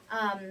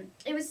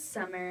 It was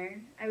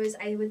summer.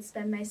 I would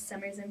spend my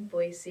summers in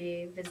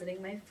Boise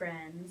visiting my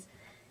friends,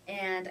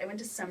 and I went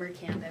to summer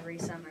camp every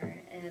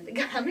summer. And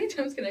God, how many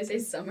times can I say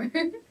summer?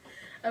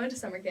 I went to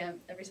summer camp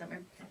every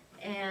summer,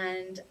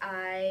 and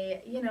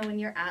when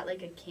you're at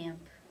like a camp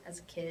as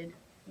a kid,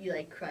 you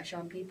like crush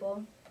on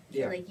people.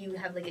 Yeah. Like you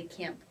have like a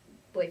camp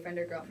boyfriend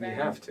or girlfriend.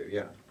 You have to,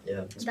 yeah.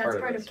 Yeah. It's That's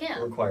part it. of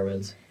camp.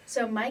 Requirements.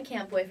 So my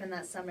camp boyfriend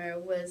that summer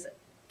was.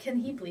 Can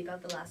he bleep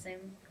out the last name?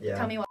 Yeah.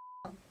 Tell me what.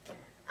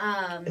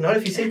 Not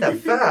if you say it that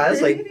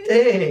fast. Like,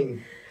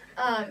 dang.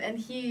 And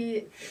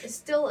he is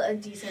still a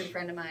decent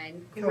friend of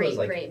mine.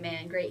 Great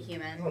man, great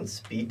human. On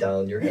speed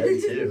dial in your head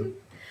too.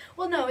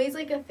 Well, no, he's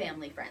like a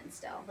family friend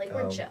still. Like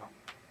we're Oh. chill.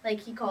 Like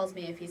he calls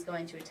me if he's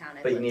going to a town.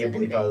 I've But you lived need to in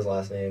bleep and out been- his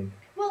last name.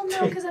 Well,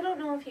 no, because I don't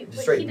know if he. Just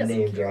But straight he doesn't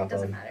name care. drop It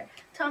doesn't him. matter.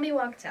 Tommy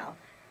Wachtel.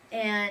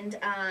 And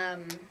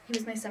he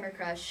was my summer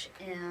crush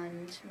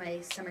and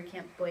my summer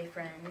camp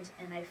boyfriend.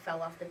 And I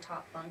fell off the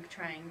top bunk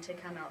trying to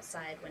come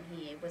outside when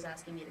he was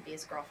asking me to be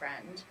his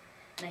girlfriend.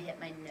 And I hit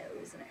my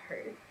nose and it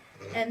hurt.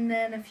 And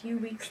then a few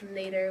weeks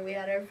later, we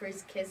had our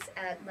first kiss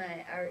at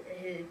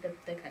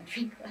the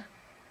country club.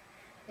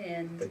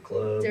 And The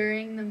club.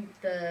 during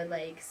the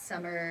like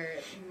summer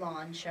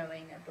lawn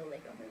showing of the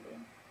Lego movie.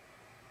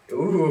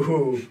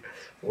 Ooh,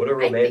 what a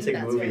romantic I think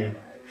that's movie. Where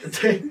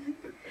it was.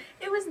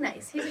 It was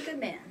nice. He's a good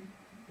man.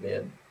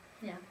 Man.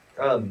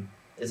 Yeah.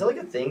 Is it like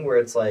a thing where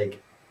it's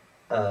like,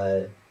 you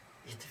have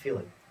to feel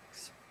like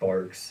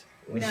sparks?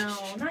 No,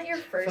 not your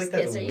I feel first like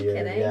that's kiss. Are you weird.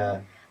 kidding?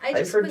 Yeah. I I've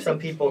just heard was some a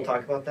people kid.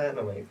 talk about that, and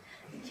I'm like,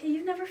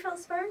 You've never felt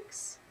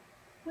sparks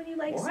when you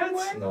like What?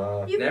 someone.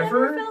 nah. You've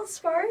Never? never felt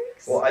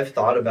sparks. Well, I've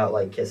thought about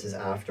like kisses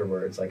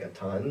afterwards, like a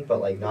ton,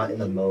 but like not in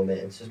the moment.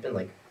 It's just been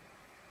like,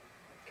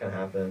 kind of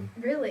happen.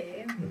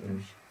 Really,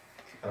 Mm-mm.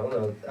 I don't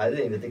know. I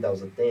didn't even think that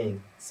was a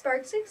thing.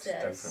 sparks It's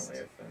exist. definitely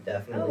a thing.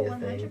 Definitely Oh, a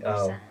thing. 100%.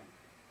 Oh,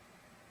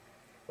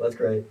 well, that's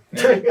great.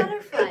 Like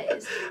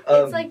butterflies.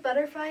 Um, It's like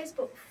butterflies,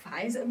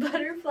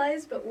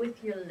 but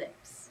with your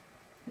lips.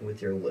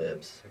 with your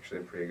lips. It's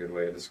actually a pretty good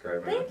way of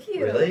describing it. Thank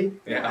you. Really?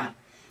 Yeah.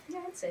 Yeah,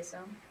 I'd say so.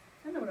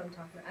 I know what I'm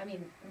talking about. I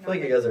mean, I feel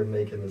like you guys are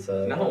making this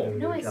up. No.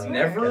 No, I swear.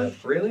 Never? Yeah.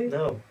 Really?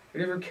 No. Have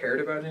you ever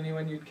cared about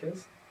anyone you'd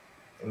kiss?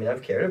 I mean,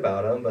 I've cared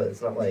about them, but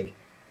it's not like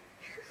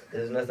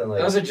there's nothing like.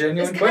 That was a genuine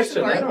This guy's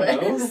question. I don't know.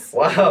 heartless.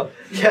 Wow.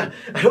 Yeah,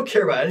 I don't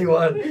care about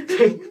anyone.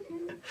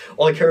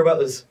 All I care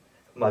about is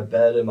my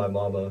bed and my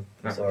mama.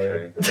 I'm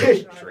sorry.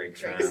 Okay. Drake Drake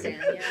fan. stan,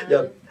 yeah.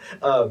 Yep.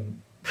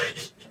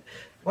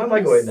 Why am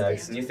I going Stan.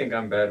 next? And you think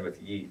I'm bad with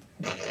yeet?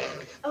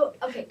 Oh,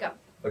 okay, go.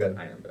 Okay.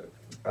 I am bad.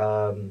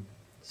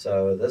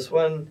 So this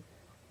one,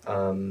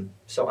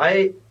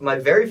 my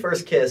very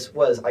first kiss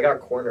was I got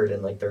cornered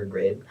in like 3rd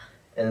grade,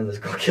 and then this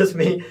girl kissed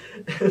me.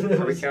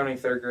 Are we counting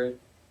 3rd grade?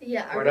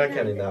 Yeah, We're are not we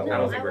counting that no, one. I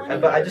don't think we're wanna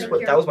counting But I hear, that. just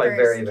like, that was my your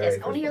very, first very kiss.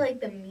 first I want to hear one. like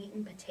the meat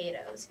and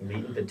potatoes. Meat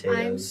and I'm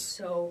potatoes.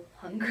 so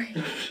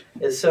hungry.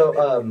 And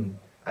so,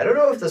 I don't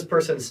know if this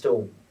person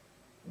still,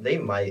 they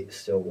might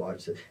still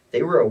watch it.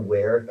 They were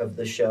aware of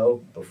the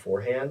show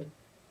beforehand,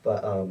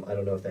 but I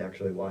don't know if they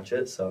actually watch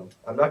it. So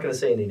I'm not going to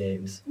say any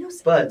names. No,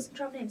 But- names,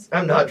 drop names.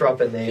 I'm not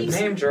dropping names.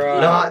 Name drop.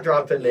 Not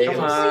dropping He names. can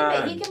Come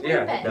bleep on. it. He can bleep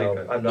Yeah. it.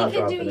 No, I'm not he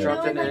can do, dropping you it. Drop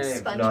know, the in like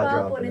name. Not SpongeBob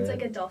dropping when it's it.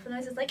 like a dolphin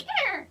noise, it's like,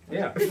 "Arr!"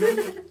 Yeah.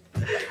 Okay.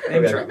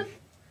 Name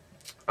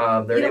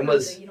drop. Their You name don't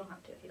was. have to, you don't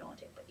have to if you don't want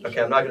to. But you Okay,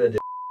 should. I'm not going to do.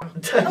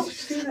 Oh,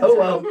 Oh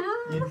well.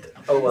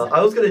 Oh well.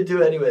 I was going to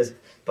do it anyways,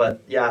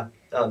 but yeah.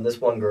 This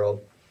one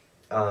girl.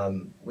 We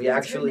What's her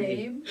actually.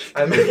 name?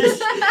 I mean,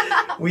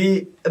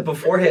 we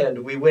beforehand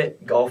we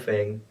went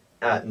golfing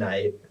at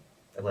night.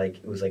 Like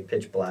it was like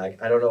pitch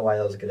black. I don't know why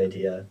that was a good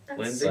idea. That's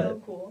Lindsay?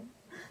 so cool.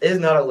 It is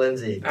not a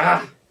Lindsay.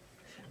 Ah!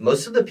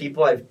 Most of the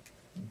people I've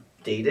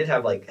dated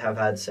have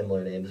had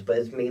similar names, but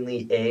it's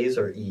mainly A's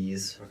or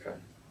E's. Okay.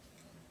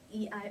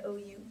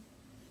 EIOU.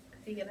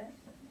 You get it?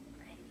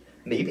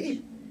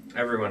 Maybe.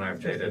 Everyone I've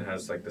dated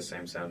has like the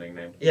same sounding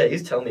name. Yeah,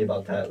 he's telling me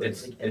about that.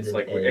 It's ends in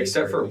like A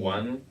except or for E.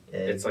 one,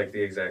 A. it's like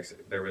the exact.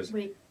 There was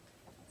Wait.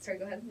 Sorry,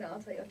 go ahead. No, I'll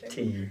tell you after.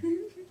 T.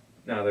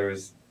 there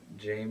was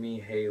Jamie,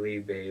 Haley,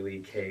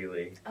 Bailey,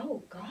 Kaylee.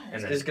 Oh, God. And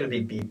It's then, just gonna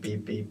be beep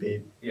beep beep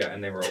beep. yeah,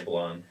 and they were all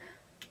blonde.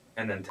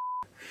 And then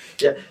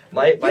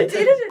My You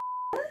dated it?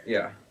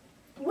 yeah,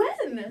 When?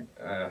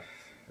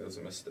 it was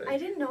a mistake. I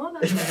didn't know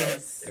about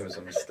this. It was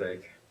a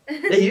mistake.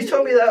 Yeah, you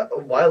told me that a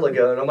while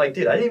ago, and I'm like,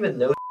 dude, I didn't even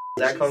know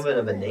that She's common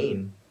of a so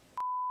name.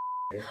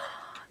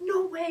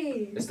 No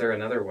way. Is there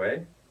another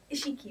way? Is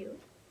she cute?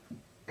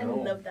 I No.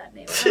 love that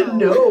name.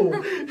 No.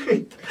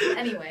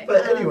 Anyway.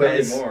 But Not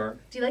anyways, anymore.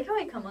 Do you like how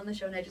I come on the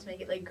show and I just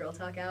make it like girl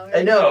talk hour?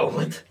 I know.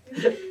 What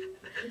the-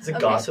 It's a Okay,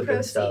 gossip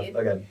and stuff. proceed.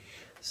 Okay,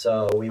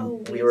 so we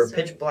Oh, we wait, were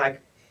sorry. pitch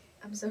black.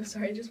 I'm so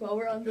sorry, just while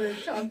we're on the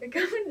topic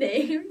of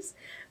names,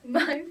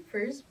 my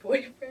first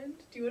boyfriend,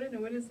 do you want to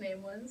know what his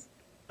name was?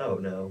 Oh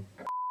no.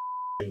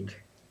 13.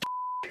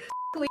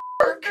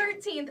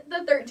 13th.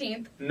 The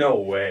 13th. No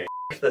way.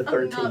 The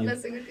I'm not 13th.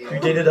 messing with you. You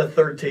dated a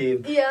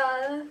 13th.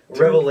 Yeah.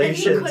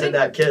 Revelations in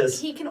that kiss.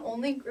 He can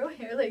only grow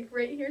hair like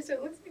right here, so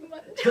it looks like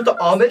mine. You got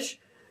the Amish?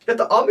 You got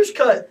the Amish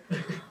cut.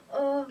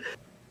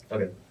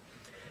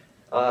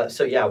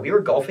 So yeah, we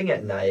were golfing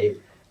at night.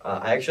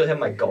 I actually have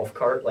my golf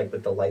cart like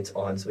with the lights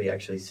on, so we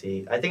actually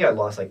see. I think I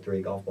lost like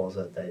 3 golf balls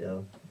that day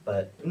though,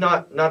 but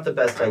not the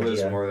best I idea.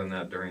 lose more than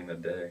that during the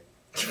day.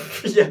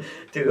 Yeah,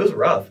 dude, it was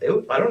rough.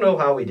 I don't know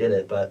how we did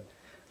it, but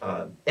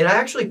and I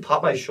actually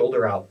popped my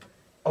shoulder out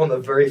on the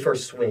very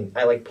first swing.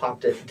 I like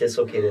popped it,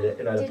 dislocated it,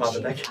 and I had to pop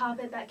it back. Did she pop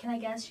it back? Can I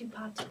guess she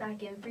popped it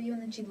back in for you,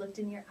 and then she looked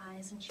in your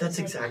eyes, and she. That's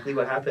was like, exactly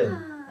what happened.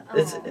 "Ah."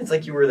 It's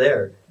like you were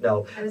there.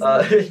 No. I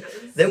was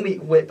in Then we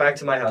went back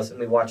to my house and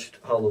we watched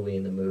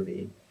Halloween the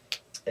movie,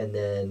 and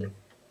then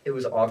it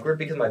was awkward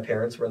because my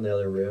parents were in the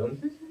other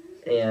room,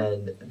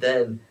 and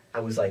then I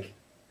was like,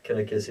 "Can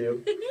I kiss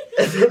you?"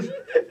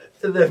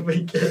 and then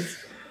we kissed.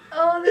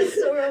 Oh, that's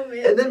so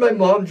romantic. And then my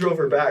mom drove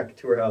her back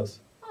to her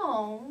house.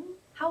 Oh,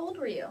 how old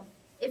were you?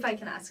 If I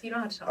can ask, you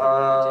don't have to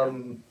tell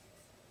me.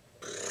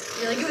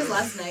 You're like it was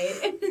last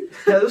night.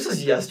 Yeah, this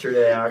was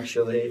yesterday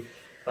actually.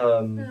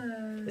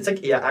 It's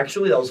like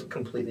actually that was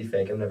completely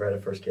fake. I've never had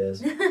a first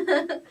kiss.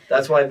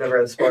 That's why I've never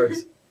had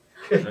sparks.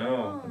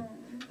 No. Oh.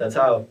 That's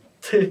how.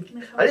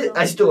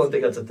 I still don't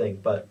think that's a thing,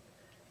 but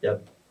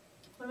What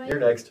about you're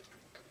you? next.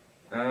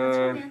 That's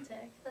romantic.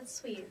 That's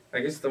sweet.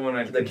 I guess the one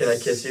I The Can I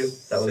Kiss You?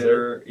 That was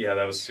it. Yeah,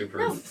 that was super.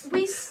 No,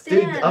 we Dude,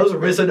 stand. I was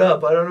risen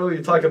up. I don't know what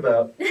you're talking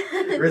about.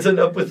 Risen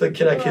up with the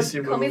Can I Kiss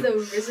You Call me move.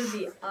 the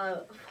Wizard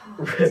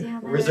damn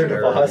it. Wizard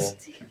of Oz.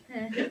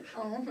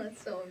 Oh,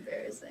 that's so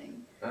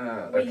embarrassing.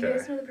 Okay. Wait, you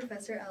guys know the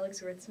professor,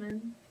 Alex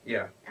Ritzman?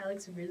 Yeah,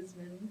 Alex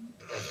Ritzman.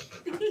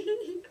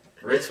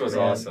 Ritz was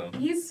Man. awesome.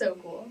 He's so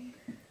cool.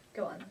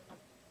 Go on.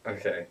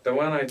 Okay, the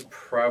one I'd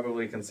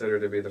probably consider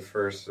to be the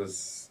first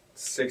was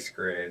 6th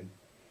grade,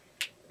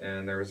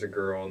 and there was a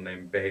girl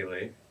named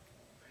Bailey,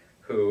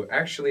 who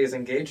actually is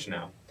engaged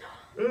now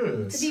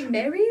To be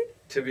married?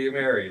 to be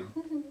married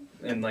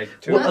in like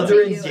 2 What Not months.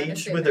 other to you, I'm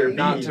engaged would there be?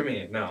 assuming. Not to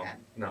me, no, Okay.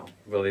 no,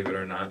 believe it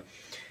or not.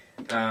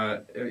 Yeah,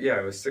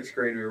 it was 6th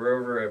grade. We were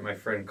over at my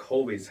friend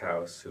Colby's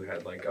house, who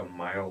had like a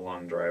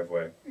mile-long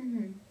driveway.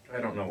 Mm-hmm. I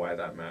don't know why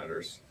that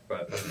matters,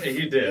 but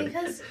he did.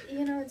 Because,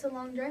 it's a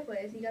long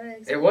driveway. You gotta It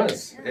explore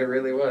was. Yeah. It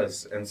really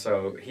was. And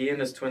so he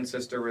and his twin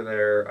sister were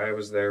there. I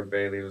was there.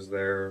 Bailey was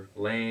there.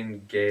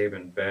 Lane, Gabe,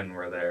 and Ben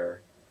were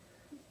there.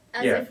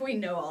 As Yeah. if we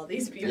know all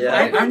these people.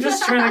 Yeah. I'm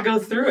just trying to go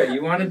through it.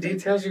 You wanted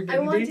details, you're I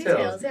getting want details.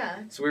 details,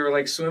 yeah. So we were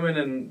like swimming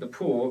in the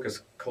pool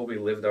because Colby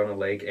lived on a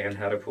lake and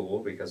had a pool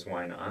because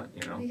why not?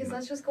 You know. Because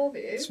that's just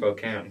Colby.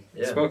 Spokane.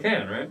 Yeah.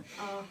 Spokane, right?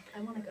 Oh, I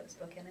want to go to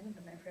Spokane. I haven't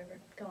been there forever.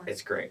 Go on.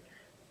 It's great.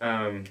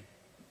 And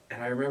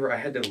I remember I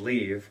had to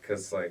leave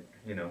because, like,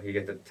 you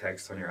get the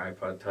text on your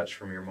iPod Touch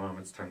from your mom,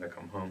 it's time to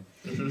come home.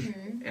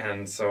 Mm-hmm.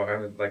 And so I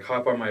would, like,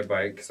 hop on my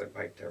bike because I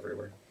biked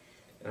everywhere.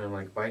 And I'm,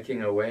 like,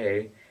 biking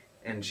away,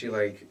 and she,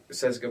 like,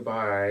 says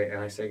goodbye, and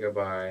I say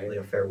goodbye. Like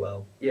a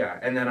farewell. Yeah,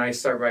 and then I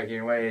start biking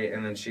away,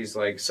 and then she's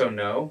like, so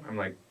no? I'm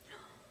like,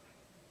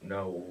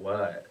 no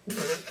what?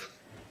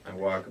 I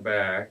walk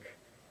back,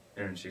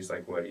 and she's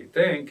like, what do you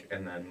think?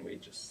 And then we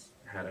just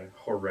had a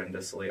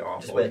horrendously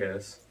awful went-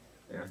 kiss.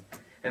 Yeah.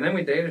 And then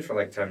we dated for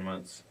like 10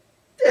 months.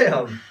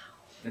 Damn.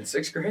 In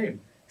 6th grade.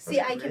 See,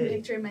 That's I can great.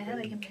 picture in my head,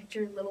 I can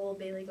picture little old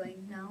Bailey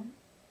going, no.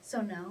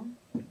 So no.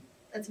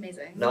 That's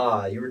amazing.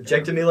 Nah, you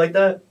rejected me like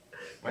that?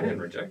 I didn't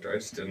reject her. I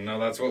just didn't know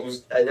that's what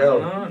was I know.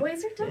 going on.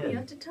 Boys are dumb. Yeah. You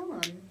have to tell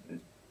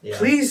them. Yeah.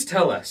 Please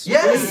tell us.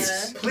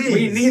 Yes! Please!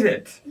 We need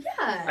it.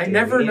 Yeah. I Dude,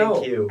 never we need a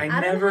know. cue. I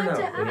Adam never had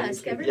know. to We need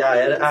ask. to- Everybody yeah, I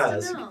had to needs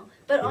ask, to know.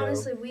 But you know.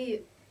 honestly,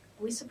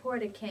 we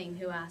support a king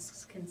who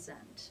asks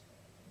consent.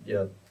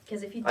 Yeah.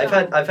 Because if you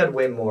don't, I've had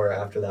way more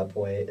after that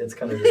point. It's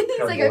kind of just it's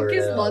kind like of I've blurred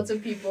kissed out. lots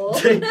of people.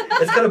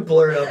 It's kind of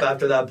blurred up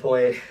after that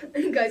point.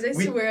 Guys, I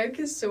We- swear I've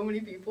kissed so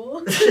many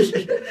people.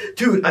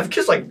 Dude, I've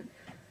kissed like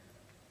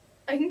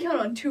I can count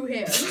on 2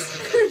 hands.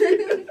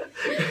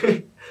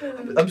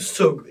 I'm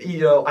so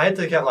I had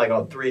to count like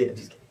on 3. I'm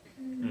just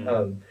kidding.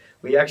 Mm.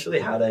 We actually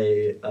had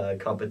a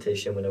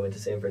competition when I went to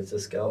San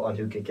Francisco on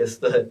who could kiss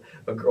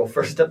a girl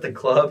first at the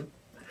club.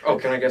 Oh,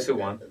 can I guess who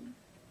won?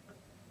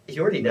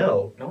 You already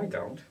know. No, I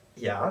don't.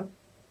 Yeah.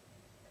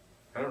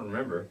 I don't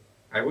remember.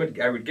 I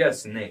would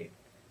guess Nate.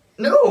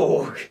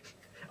 No,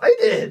 I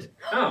did.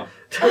 Oh,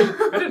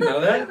 I didn't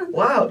know that.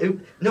 Wow.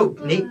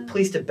 Nate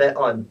placed a bet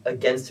on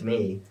against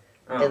me,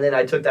 Oh. and then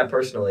I took that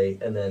personally,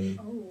 and then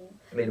Oh,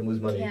 I made him lose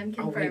money. can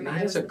Oh, wait, confirm Nate I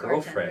has was a the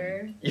girlfriend.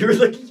 bartender. You were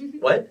like,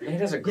 what? Nate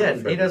has a Yeah,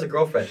 girlfriend. Nate has a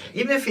girlfriend.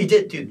 Even if he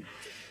did, dude,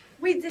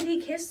 Wait, did he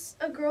kiss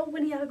a girl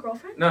when he had a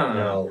girlfriend? No.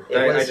 No, it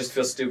I was- just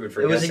feel stupid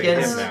for it was guessing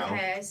against- him now.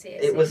 Okay, I see.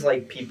 it was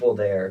like people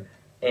there,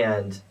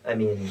 and I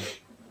mean,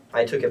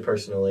 I took it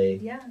personally.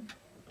 Yeah.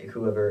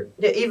 Whoever,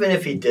 yeah, even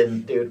if he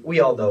didn't, dude, we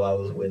all know I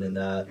was winning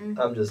that. Mhm.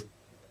 I'm just,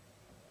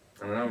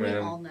 I don't know, We man.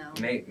 all know.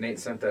 Nate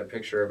sent that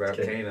picture about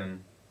Okay.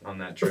 Canaan on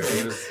that trip.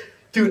 He was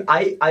dude,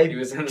 I He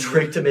was in-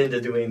 tricked him into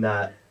doing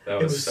that. That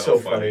It was so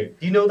funny.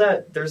 Do you know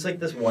that there's like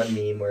this one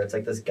meme where it's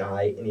like this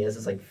guy and he has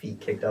his like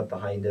feet kicked up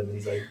behind him and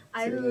he's like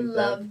I sitting like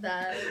love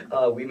that.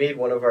 We made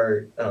one of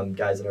our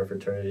guys in our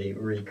fraternity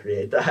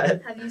recreate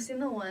that. Have you seen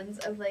the ones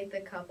of like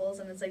the couples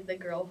and it's like the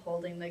girl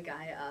holding the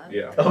guy up?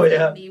 Yeah. It's Oh, like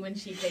yeah. me when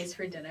she pays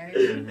for dinner.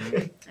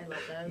 Mhm. I love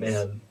those.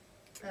 Man,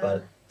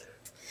 but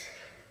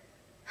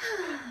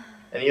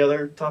any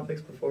other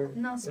topics before?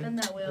 No, spin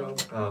that wheel.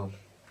 Oh.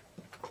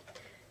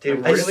 Dude,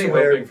 I'm I really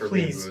swear, hoping for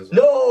please. Bean Boozled.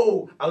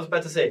 No! I was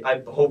about to say,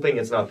 I'm hoping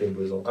it's not Bean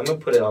Boozled. I'm going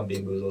to put it on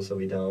Bean Boozled so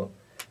we don't.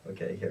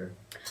 Okay, here.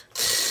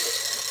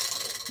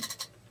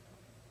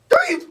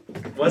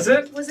 Was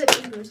it? Was it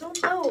Bean Boozled?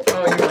 Oh.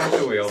 Oh, you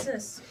broke the wheel.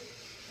 Jesus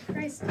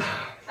Christ.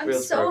 I'm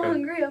Wheel's so broken.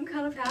 hungry. I'm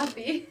kind of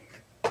happy.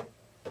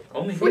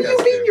 Only he What do you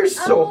has mean to. you're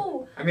so...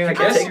 Oh. I mean, I You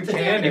guess can you take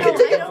can. it. If You you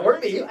can take I it don't for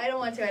want me. to. I don't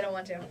want to. I don't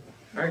want to. All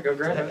right, go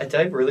grab it. Did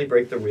I really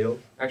break the wheel?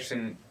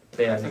 Actually,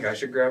 I Man. think I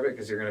should grab it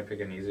because you're gonna pick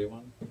an easy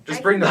one. Just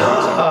I bring the can-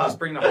 box over. Just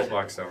bring the whole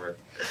box over.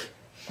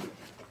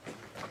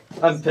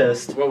 I'm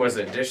pissed. What was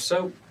it? Dish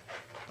soap?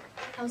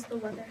 How's the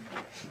weather?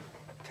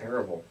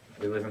 Terrible.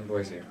 We live in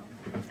Boise.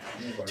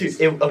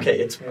 Dude, okay,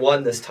 it's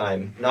 1 this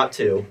time, not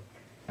 2.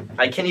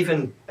 I can't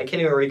even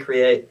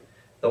recreate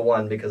the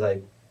 1 because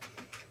I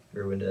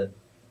ruined it.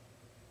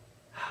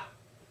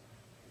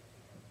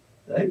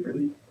 Did I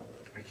really?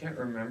 I can't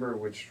remember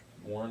which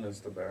one is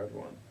the bad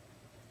one.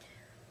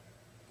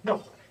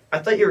 No. I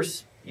thought you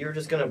were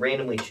just gonna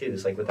randomly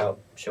choose, like without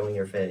showing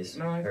your face.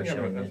 No, I Or think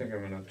showing I'm it.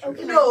 gonna choose.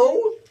 Okay.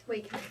 No!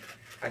 Wait. Can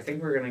I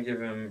think we're gonna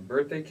give him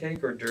birthday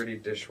cake or dirty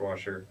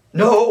dishwasher.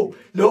 No!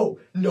 No!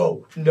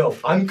 No! No!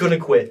 I'm gonna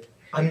quit.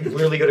 I'm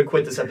literally gonna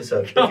quit this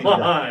episode. If you do Come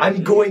that. on.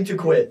 I'm going to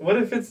quit. What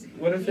if it's You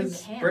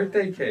can't.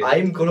 birthday cake?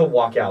 I'm gonna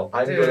walk out.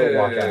 I'm gonna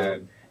walk out.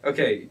 Dude.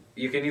 Okay,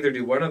 you can either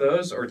do one of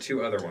those or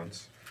 2 other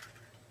ones.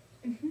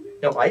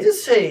 No, I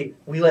just say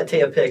we let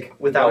Taya pick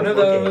without One of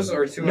looking. those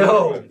or 2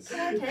 No. other ones.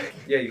 I pick?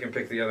 Yeah, you can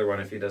pick the other one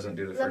if he doesn't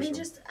do the Let first me one.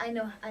 just. I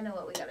know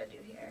what we gotta do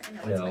here. I know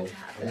what's No, meant to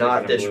happen. not Blue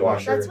one.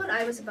 dishwasher. That's what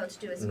I was about to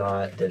do. As well.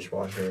 Not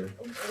dishwasher.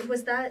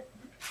 Was that?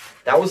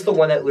 That was the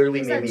one that literally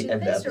Was made that me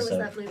end the toothpaste or was episode.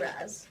 that blue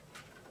raz?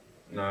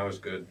 No, that was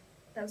good.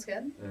 That was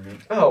good. hmm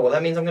Oh, well,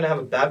 that means I'm gonna have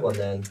a bad one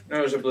then. No,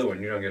 it was a blue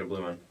one. You don't get a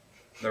blue one.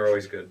 They're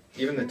always good.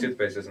 Even the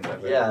toothpaste isn't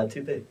that bad. Yeah,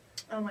 too big.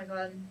 Oh my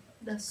god,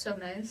 that's so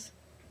nice.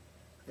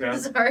 Yeah.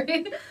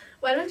 Sorry.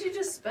 Why don't you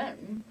just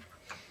spin?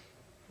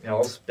 Yeah,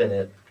 I'll spin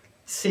it.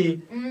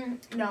 See?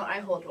 No,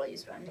 I hold while you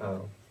spin.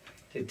 Oh.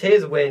 Dude,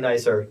 Taya's way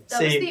nicer. That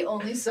See? was the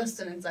only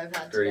sustenance I've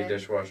had Dirty today.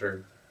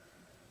 dishwasher.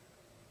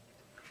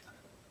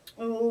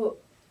 Oh,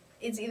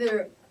 it's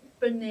either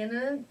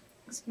banana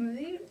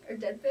smoothie or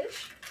dead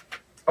fish.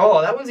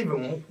 Oh, that one's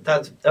even...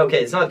 That's...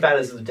 Okay, it's not as bad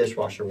as the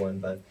dishwasher one,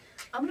 but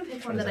I'm gonna pick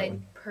What one is that that I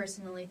one?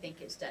 personally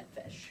think is dead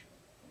fish.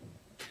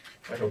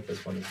 I hope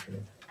this one is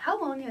good. How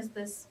long has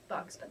this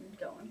box been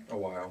going? A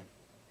while.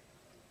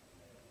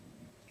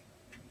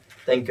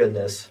 Thank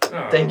goodness.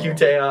 Oh. Thank you,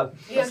 Taya.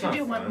 You That's have to not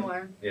do one fun.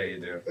 more. Yeah, you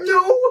do.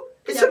 No!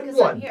 It said because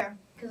one. I'm here.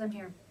 Because I'm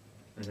here.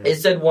 Mhm. It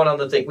said one on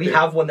the thing. We Yeah.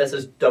 have one that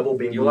says double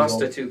bean You lost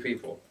to boozled. 2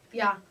 people.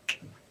 Yeah.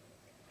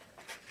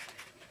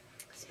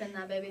 Spin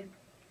that baby.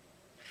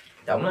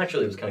 That one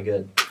actually was kind of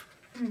good.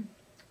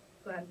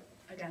 Go ahead.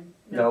 Again.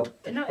 No.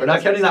 No, We're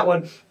not counting that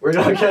one. We're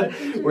not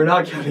counting. We're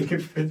not counting.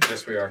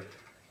 Yes, we are.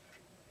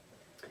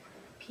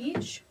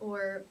 Peach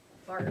or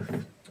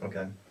barf?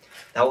 Okay.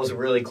 That was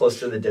really close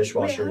to the Wait,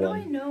 dishwasher how do I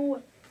one.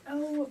 know?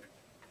 Oh,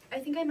 I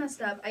think I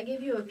messed up. I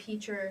gave you a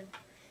peach or...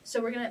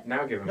 So we're gonna...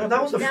 Now give him No, a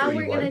that was a Now fruity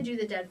we're gonna one. do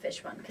the dead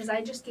fish one. Because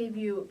I just gave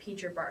you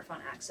peach or barf on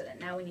accident.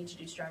 Now we need to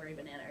do strawberry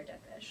banana or dead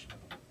fish.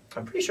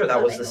 I'm pretty sure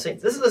that was the same.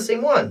 This is the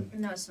same one.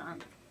 No, it's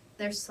not.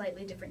 They're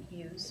slightly different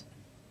hues.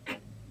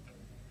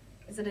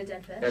 Is it a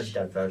dead fish? There's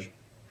dead fish.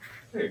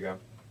 There you go.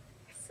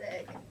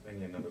 Sick. I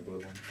need another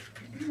blue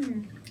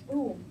one.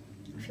 Ooh,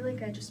 I feel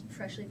like I just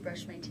freshly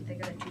brushed my teeth. I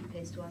got a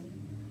toothpaste one.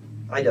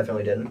 I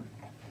definitely didn't.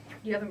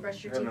 You haven't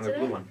brushed I your got teeth another today?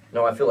 blue one.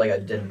 No, I feel like I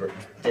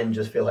didn't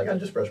just feel like I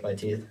just brushed my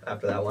teeth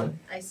after that one.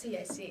 I see.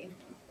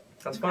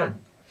 That's fine.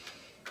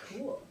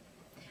 Cool.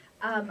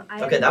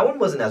 Okay, that one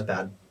wasn't as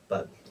bad,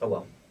 but oh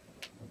well.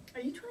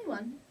 Are you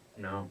 21?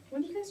 No,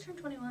 When do you guys turn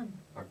 21?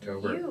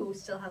 October. You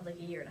still have like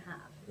a year and a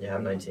half. Yeah,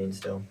 I'm 19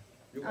 still.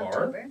 You are?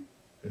 October.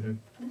 When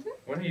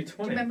are you Do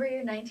 20? you remember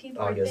your 19th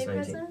August birthday 19th.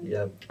 present?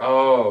 Yeah.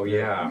 Oh,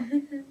 yeah.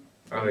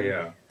 Oh,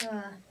 yeah.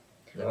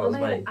 That was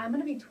my. I'm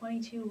gonna be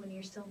 22 when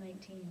you're still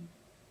 19.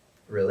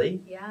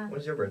 Really? Yeah,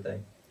 When's your birthday?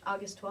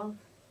 August 12th.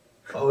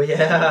 Oh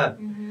yeah.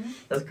 Mm-hmm.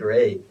 That's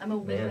great. I'm a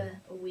week, Man.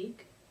 a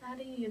week ahead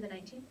of you. You're the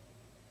 19th.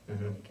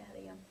 hmm A week ahead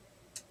of you.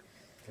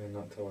 And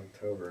not till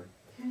October.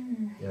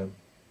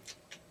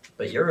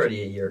 But you're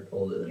already a year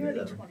older than You're me,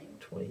 already though. 20.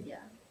 20. Yeah.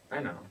 I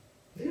know,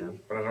 Yeah.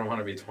 but I don't want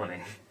to be 20.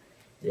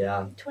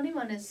 Yeah.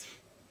 21 is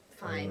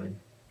fine.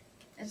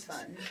 It's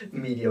fun.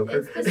 Mediocre.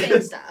 It's the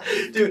same stuff.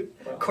 Dude,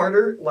 Well,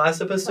 Carter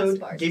last episode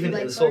bars. gave Do an you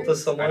like insult to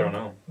bars? I someone don't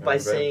know. by Never been.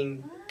 saying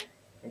What?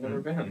 I've never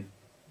been.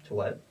 to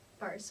what?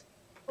 Bars.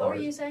 What were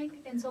Bars. you saying?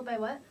 Insult by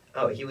what?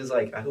 Oh, he was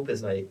like, I hope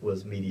his night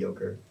was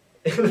mediocre.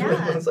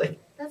 I was like,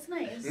 That's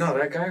nice. No,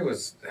 that guy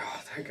was.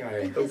 Oh, that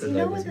guy. Because the you night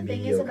know was what the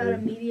thing is about a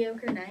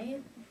mediocre. mediocre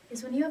night?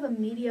 Is when you have a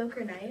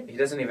mediocre night. He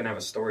doesn't even have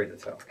a story to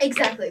tell.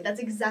 Exactly. That's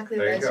exactly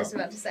what There I you was go. just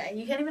about to say.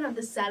 You can't even have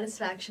the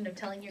satisfaction of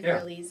telling your Yeah.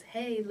 girlies,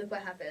 hey, look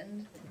what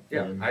happened.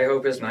 Yeah, Mm. I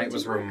hope his Would night you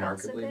was want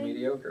remarkably gossiping?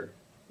 mediocre.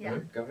 Yeah.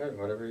 Go ahead,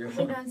 whatever you Wait,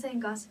 want. no, I'm saying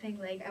gossiping.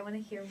 Like, I want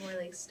to hear more,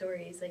 like,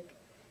 stories. Like,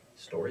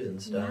 Stories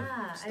and stuff.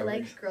 yeah, I Stories.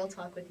 like girl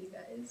talk with you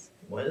guys.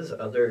 What is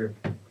other?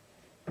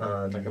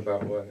 Talk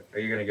about what? Are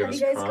you gonna give Have us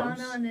you guys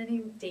prompts? gone on any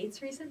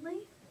dates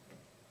recently?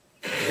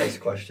 Next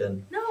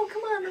question. No,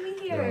 come on, let me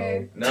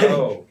hear.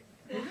 No.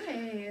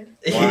 Why?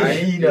 Why?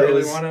 He You really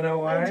knows. want to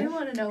know I why? do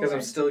want to know Because why.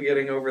 I'm still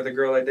getting over the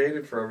girl I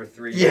dated for over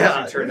 3 years.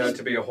 Yeah. She turned out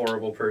to be a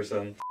horrible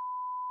person.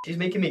 She's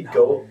making me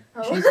go.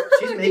 Oh.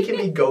 She's making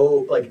me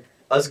go, like,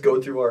 us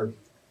go through our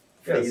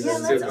Yeah, phases Yeah, This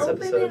of let's is this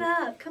open episode. it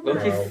up. Come Loki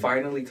on. No.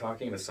 finally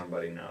talking to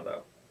somebody now,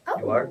 though. Oh.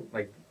 You are?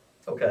 Like,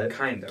 Okay.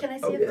 kind of. Can I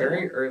see Okay. a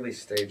Very photo? early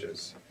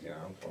stages. Yeah.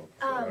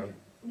 Well,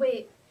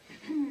 Wait.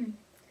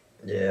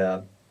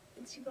 Yeah,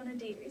 Did you go on a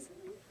date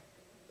recently?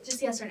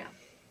 Just yes or no.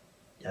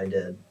 I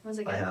did. Was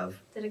it I good?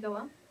 have. Did it go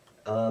well?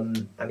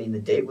 I mean, the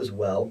date was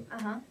well.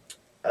 Uh-huh.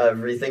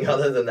 Everything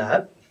other than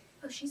that,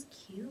 Oh, she's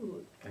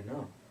cute. I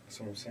know. That's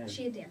what I'm saying. Is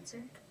she a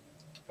dancer?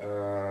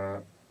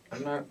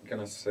 I'm not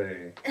gonna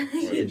say. She a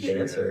what she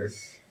dancer?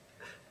 is.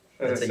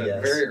 As That's I a said,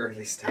 yes. very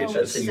early Oh, stages.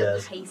 That's a she's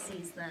yes. a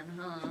Pisces then,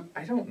 huh?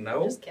 I don't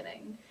know. Just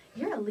kidding.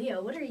 You're a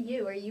Leo. What are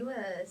you? Are you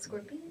a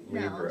Scorpion?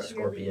 No, Libra. you're a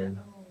Scorpion.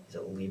 Libra. Is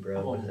it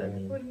Libra? What does that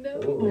mean? Oh,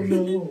 no.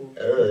 Ooh.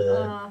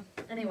 no.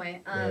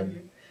 Anyway,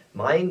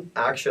 Mine,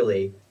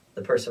 actually,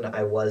 the person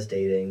I was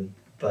dating,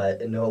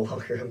 but no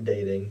longer am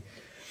dating,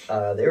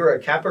 they were a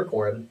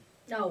Capricorn,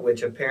 no,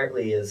 which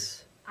apparently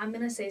is... I'm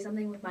gonna say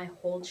something with my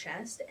whole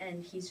chest,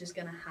 and he's just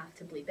gonna have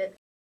to bleep it.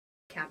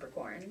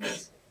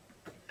 Capricorns.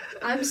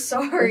 I'm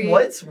sorry.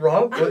 What's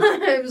wrong with...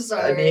 I'm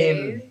sorry. I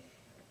mean,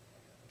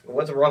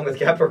 what's wrong with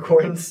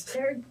Capricorns?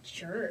 They're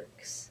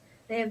jerks.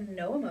 They have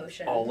no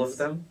emotions. All of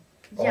them?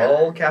 Yeah.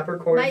 All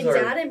Capricorns My are...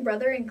 dad and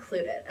brother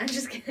included. I'm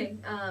just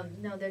kidding.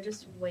 No, they're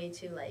just way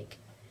too, like,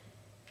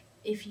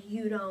 if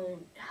you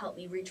don't help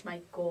me reach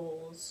my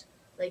goals,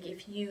 like,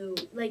 if you,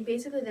 like,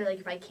 basically they're like,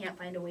 if I can't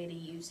find a way to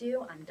use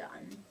you, I'm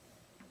done.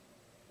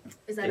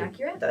 Is that Dude,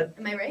 accurate? that-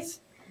 Am I right?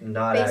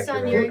 Not Based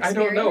on accurate. your I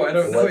don't know. I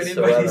don't know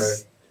Whatsoever.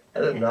 anybody's.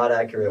 That is Okay. not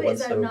accurate Wait, is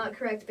that whatsoever. not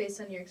correct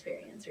based on your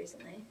experience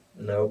recently?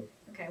 Nope.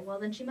 Okay, well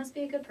then she must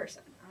be a good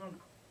person. I don't know.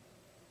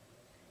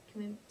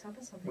 Can we talk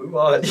about something? Move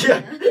on.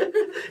 Yeah.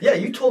 Yeah,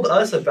 you told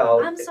us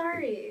about... I'm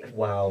sorry.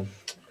 Wow.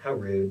 How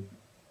rude.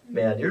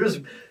 Man, you're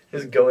just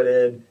going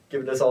in,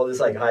 giving us all this,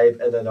 like, hype,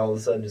 and then all of a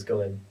sudden just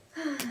going...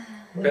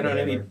 Been on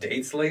any whatever.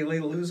 dates lately,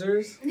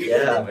 losers?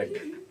 Yeah.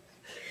 Like,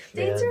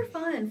 Dates Man. are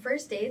fun.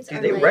 First dates Dude,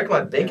 are they like... wrecked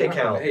my bank yeah,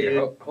 account. Hey,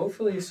 dude.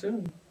 hopefully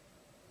soon.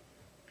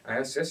 I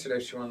asked yesterday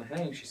if she wanted to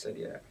hang. She said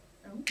yeah.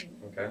 Oh.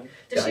 Okay.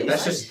 Does she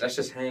That's watch?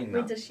 just hang.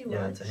 Wait, Now. does she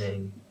Yeah, watch? it's a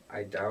hang.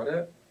 I doubt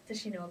it. Does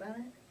she know about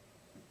it?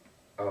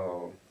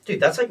 Oh, Dude,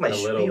 that's like my a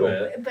little spiel.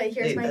 bit. But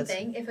here's Dude, my that's-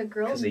 thing. If a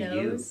girl 'Cause of you.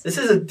 knows... This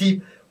is a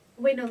deep...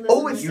 Wait, no, listen,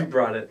 Oh, it's- You listen.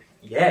 brought it.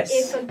 Yes.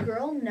 If a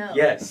girl knows...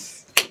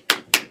 Yes.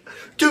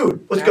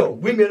 Dude, let's go.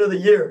 Wingman of the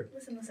year.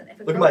 Listen. If a Look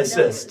at girl my knows-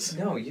 assists.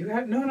 No, you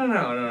had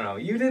no.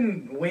 You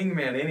didn't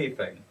wingman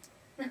anything.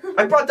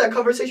 I brought that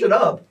conversation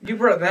up. You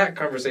brought that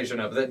conversation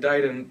up that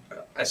died in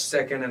a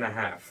second and a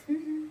half.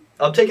 Mhm.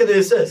 I'm taking the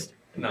assist.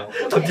 No.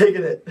 I'm Okay.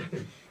 taking it.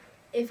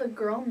 If a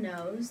girl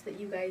knows that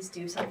you guys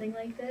do something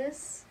like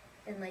this,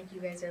 and like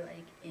you guys are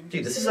like interested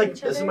Dude, this is in like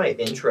each this is other- my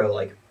intro,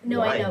 like No,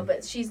 line. I know,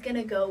 but she's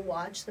gonna go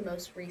watch the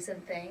most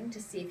recent thing to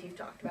see if you've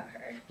talked about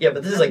her. Yeah,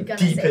 but this is I'm like gonna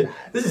deep say in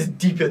that. this is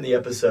deep in the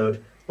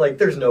episode. Like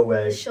there's no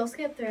way. She'll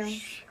skip through.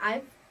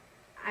 I.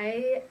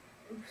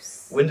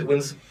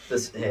 When's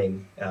this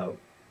hang out?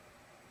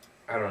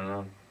 I don't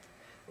know.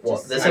 Well,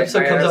 Just- this I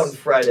episode comes out on asked-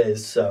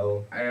 Fridays,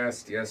 so I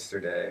asked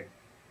yesterday,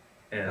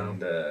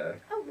 and Oh,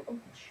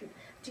 shoot.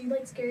 Do you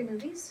like scary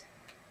movies?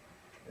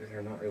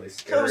 they're not really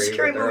scary. no,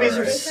 scary but they're movies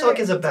are alright. suck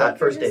as a Take bat her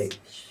first to date.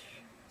 s-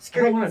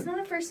 Scary. Come It's on.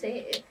 not a first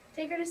date.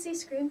 Take her to see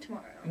Scream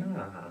tomorrow.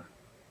 Nah.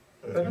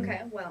 Mhm.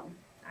 Okay, well,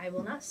 I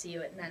will not see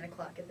you at 9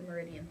 o'clock at the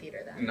Meridian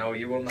Theater then. No,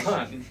 you will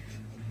not.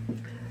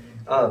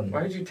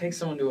 Why would you take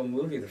someone to a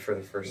movie for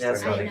the first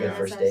That's time? not I a know, good that's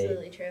first date.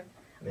 absolutely true.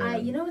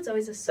 man. You know it's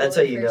always a solid That's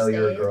how you know first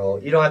you're a date?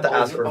 girl. You don't have to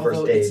ask for first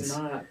Although dates. It's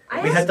not.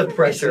 I We had asked the for-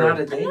 pressure. It's not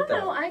a date No,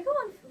 though. I go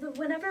on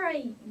whenever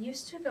I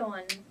used to go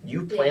on.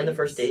 You plan the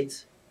first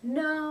dates?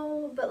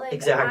 No, but like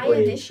Exactly.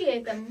 I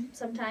initiate them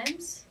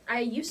sometimes. I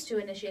used to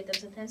initiate them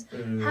sometimes.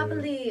 Mm,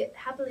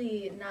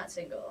 Happily not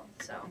single.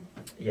 So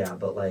Yeah,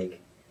 but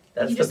like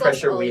that's you the just lost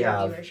pressure all we your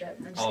have. viewership.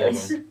 I'm just All of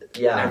kidding. them.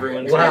 Yeah.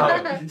 Everyone's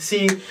Wow.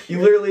 See,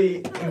 you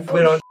literally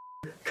went on,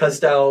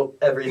 cussed out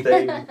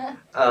everything.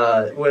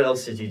 What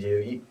else did you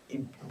do?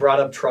 You brought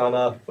up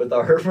trauma with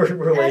our That's not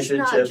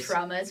relationships.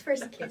 trauma. It's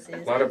first kisses.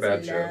 A lot of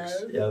It's bad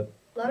jokes. love. Yep.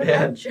 A lot of Man,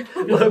 bad jokes.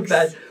 What a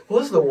bad. What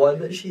was the one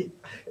that she?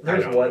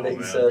 There's don't one know, that you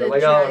man. said. The I'm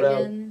like, oh no.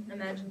 dragon,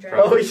 Imagine Dragon.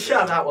 Oh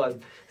yeah, that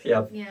one.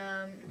 Yep,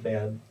 Yeah.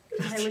 man.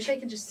 I wish I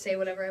could just say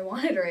whatever I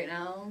wanted right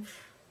now.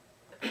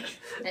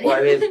 Well,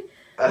 I mean,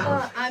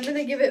 I'm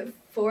gonna give it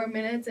 4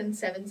 minutes and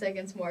 7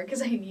 seconds more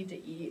because I need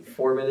to eat.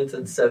 4 minutes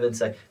and 7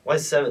 seconds. Why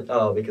 7?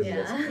 Oh, because of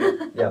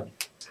this. Yeah.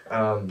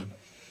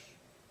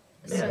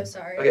 So Man.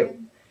 sorry. Okay.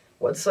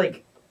 What's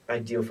like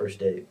ideal first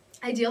date?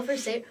 Ideal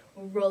first date: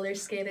 roller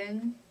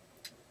skating,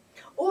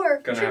 or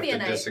Gonna trivia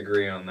have to night.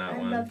 disagree on that I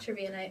one. love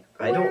trivia night.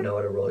 I Or- don't know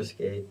how to roller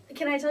skate.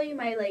 Can I tell you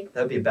my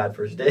That'd be a bad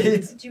first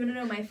date. Do you want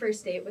to know my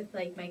first date with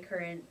like my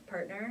current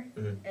partner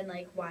Mhm. and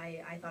like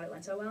why I thought it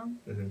went so well?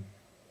 Mhm.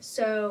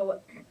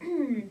 So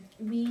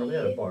we Probably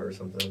at a bar or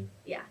something.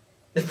 Yeah.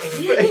 But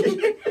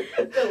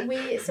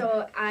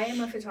so I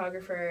am a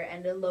photographer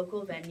and a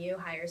local venue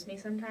hires me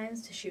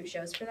sometimes to shoot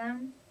shows for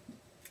them.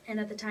 And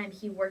at the time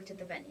he worked at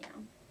the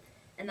venue.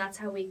 And that's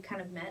how we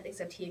kind of met,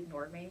 except he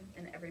ignored me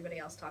and everybody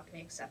else talked to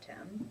me except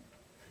him.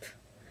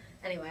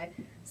 Anyway,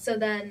 so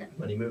then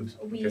Money moves.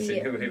 we Guess he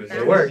knew what he was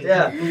matched- It worked,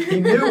 yeah. He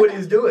knew what he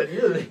was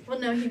doing. Well,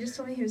 no, he just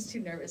told me he was too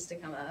nervous to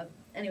come up.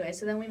 Anyway,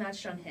 so then we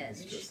matched on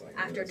It's Hinge just like,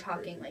 after that's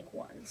talking crazy. like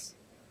once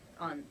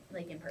on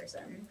like in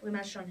person. We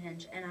matched on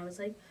Hinge and I was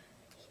like,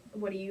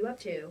 "What are you up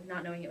to?"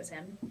 Not knowing it was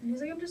him. And he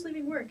was like, "I'm just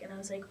leaving work." And I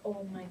was like,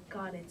 "Oh my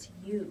god, it's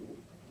you.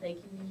 Like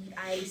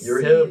I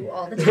You're see him. you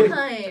all the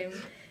time."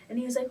 And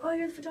he was like, "Oh,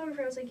 you're the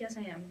photographer." I was like, "Yes,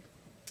 I am."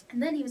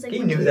 And then he was like, He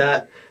 "When do knew you-"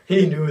 that.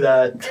 He knew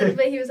that.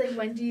 But he was like,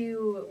 "When do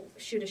you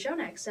shoot a show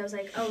next?" I was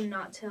like, "Oh,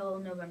 not till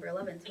November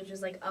 11th, which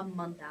is like a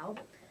month out."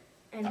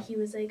 And he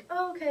was like,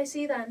 "Oh, okay,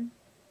 see you then."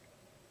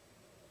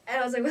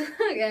 And I was like,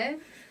 "Okay."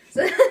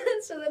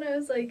 So then I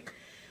was like,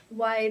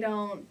 "Why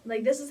don't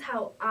like this is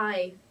how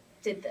I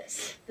did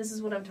this. This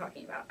is what I'm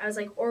talking about." I was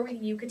like, "Or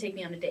you could take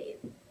me on a date."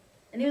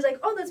 And he was like,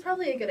 "Oh, that's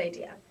probably a good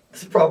idea."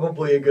 It's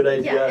probably a good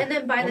idea. Yeah. And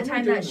then by What the am I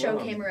time that doing show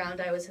wrong? came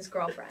around, I was his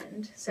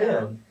girlfriend.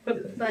 So. Yeah.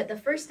 But the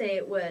first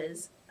date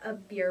was a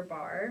beer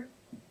bar,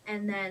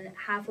 and then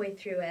halfway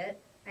through it,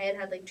 I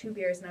had like 2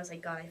 beers, and I was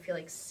like, "God, I feel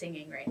like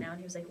singing right now." And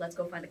he was like, "Let's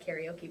go find a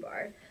karaoke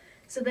bar."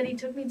 So then he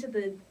took me to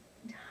the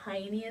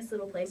tiniest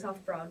little place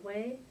off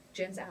Broadway,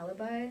 Jim's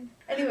Alibi.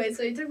 Anyway,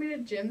 so he took me to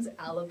Jim's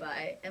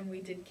Alibi, and we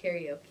did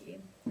karaoke.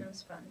 It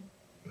was fun,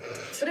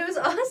 but it was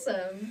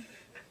awesome.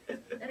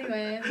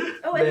 Anyway,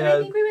 oh, and then I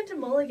Man. think we went to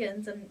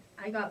Mulligan's, and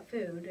I got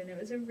food, and it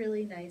was a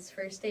really nice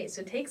first date.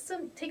 So take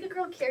a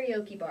girl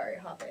karaoke bar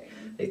hopping.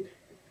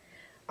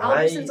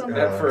 I'll do since I'm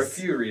That for a Yes.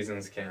 few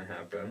reasons can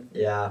happen.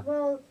 Yeah.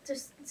 Well,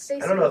 just stay I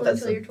don't know single if that's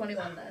until the- you're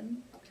 21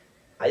 then.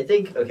 I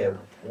think, okay,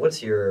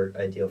 what's your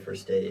ideal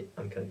first date?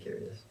 I'm kind of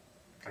curious.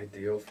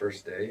 Ideal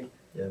first date?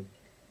 Yeah.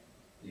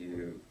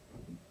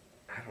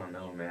 I don't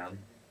know, man.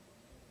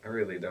 I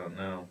really don't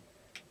know.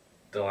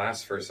 The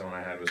last first one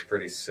I had was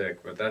pretty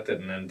sick, but that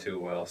didn't end too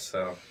well,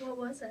 so. What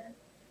was it?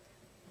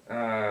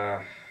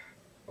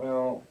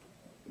 Well,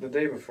 the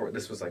day before,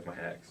 this was like my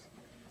ex.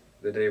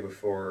 The day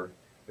before,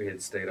 we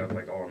had stayed up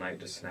like all night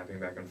just snapping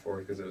back and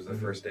forth because it was the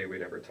Mhm. first day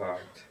we'd ever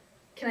talked,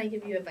 Can I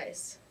give you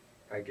advice?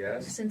 I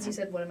guess. Since you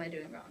said, what am I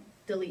doing wrong?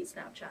 Delete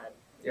Snapchat.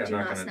 Yeah, Do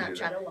I'm not not gonna do Snapchat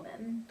that. a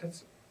woman.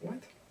 That's, what?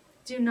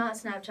 Do not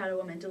Snapchat a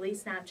woman. Delete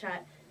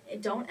Snapchat.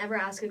 Don't ever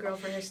ask a girl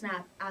for her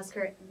snap. Ask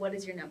her, what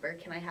is your number?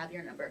 Can I have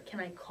your number? Can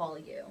I call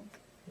you?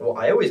 Well,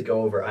 I always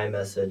go over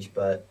iMessage,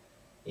 but,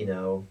 you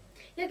know,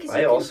 Yeah, because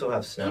I also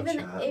have even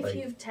Snapchat. if like,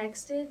 you've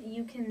texted,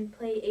 you can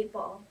play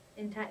 8-ball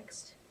in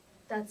text.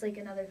 That's like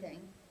another thing.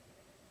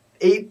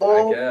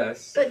 8-ball? I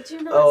guess. But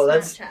do not Oh,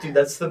 Snapchat.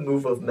 that's the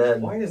move of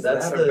men. Why is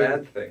that's that the, a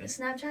bad thing?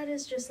 Snapchat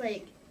is just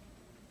like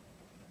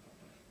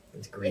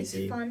It's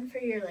greasy. it's fun for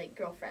your like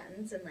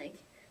girlfriends and like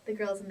the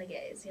girls and the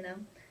gays, you know.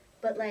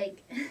 But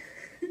like,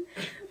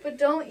 but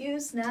don't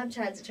use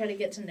Snapchat to try to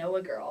get to know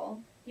a girl.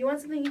 You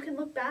want something you can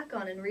look back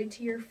on and read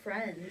to your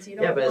friends. You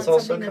don't Yeah, but want it's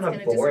also something kind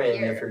that's of gonna boring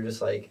disappear. if you're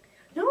just like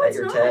No, at it's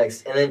your not.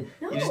 text, and then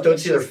No, you just don't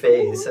it's see their just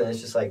face, cool. and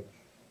it's just like,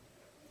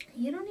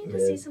 You don't need to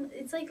Yeah. see some.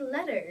 It's like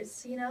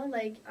letters, you know.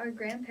 Like our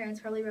grandparents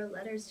probably wrote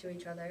letters to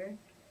each other.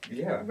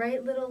 Yeah.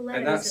 Write little letters.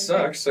 And that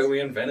sucks, so we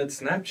invented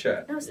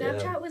Snapchat. No, Yeah.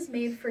 Snapchat was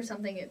made for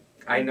something.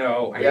 I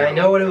know. yeah, I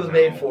know what it was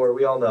made know. for.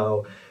 We all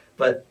know,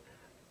 but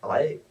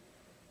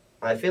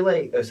I feel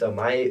like so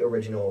my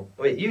original.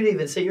 Wait, you didn't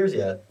even say yours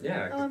yet.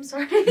 Yeah. Oh, I'm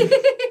sorry.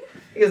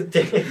 Because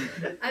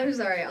I'm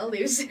sorry. I'll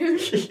leave soon.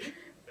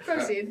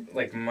 Proceed.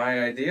 Like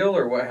my ideal,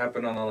 or what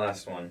happened on the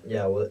last one?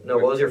 yeah, well, no.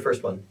 What was your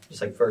first one?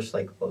 Just like first,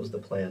 like what was the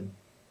plan?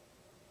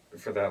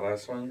 For that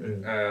last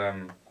one?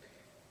 Mm.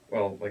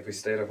 Well, like we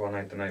stayed up all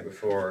night the night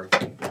before,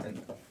 and,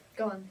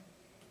 Go on.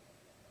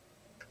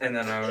 and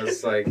then I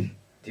was like,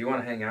 "Do you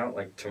want to hang out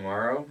like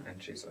tomorrow?"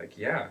 And she's like,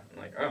 "Yeah." I'm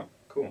like, "Oh,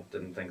 cool.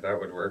 Didn't think that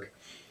would work."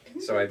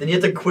 So I Then you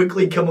have to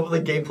quickly come up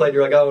with a game plan.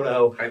 You're like, oh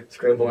no,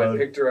 scramble I mode.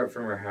 picked her up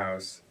from her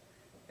house,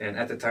 and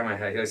at the time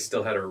I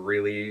still had a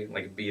really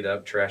like beat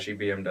up trashy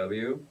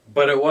BMW,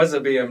 but it was a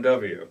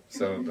BMW,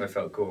 so I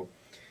felt cool.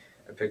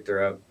 I picked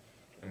her up,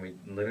 and we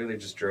literally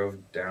just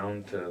drove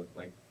down to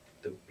like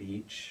the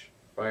beach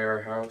by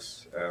our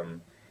house.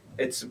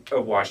 It's a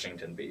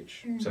Washington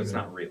beach, so it's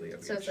not really a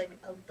beach. So it's like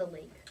the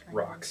lake. kind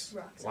Rocks. of.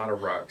 Rocks. A lot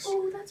of rocks.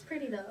 Oh, that's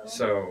pretty though.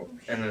 So,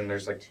 and then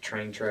there's like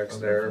train tracks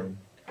there,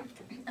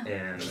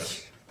 and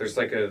there's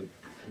like a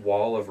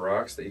wall of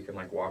rocks that you can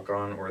like walk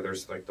on, or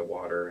there's like the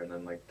water and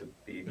then like the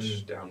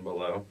beach down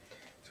below.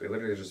 So we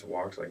literally just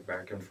walked like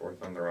back and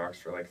forth on the rocks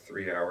for like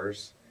 3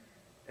 hours,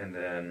 and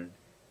then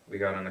we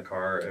got in the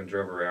car and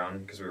drove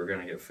around because we were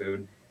gonna get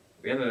food.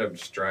 We ended up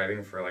just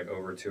driving for like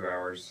over 2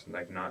 hours,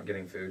 like not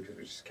getting food because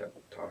we just kept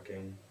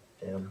talking.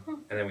 Damn.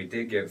 And then we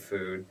did get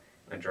food.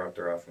 I dropped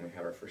her off and we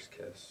had our first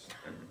kiss.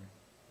 And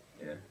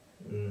yeah.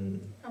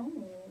 Oh,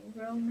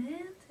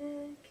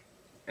 romantic.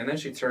 And then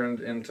she turned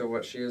into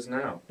what she is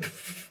now.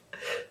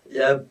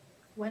 Yep.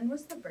 When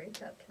was the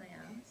breakup, can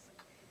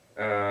I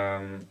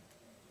ask?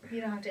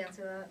 You don't have to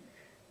answer that.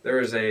 There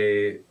was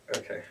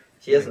okay.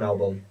 She has an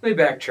album. Let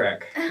me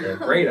backtrack. Yeah.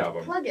 Great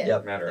album. Plug it.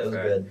 Yep. Matter It of was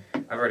fact.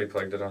 good. I've already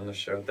plugged it on the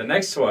show. The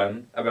next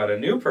one, about a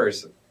new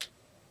person.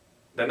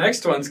 The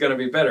next one's going to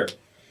be better.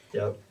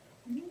 Yep.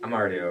 I'm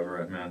already over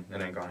it, man.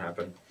 It ain't going to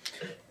happen.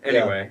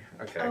 Anyway,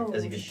 okay. Oh,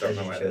 As you Don't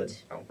know should. why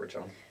that's we're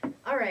telling.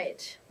 All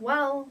right.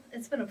 Well,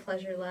 it's been a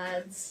pleasure,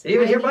 lads. You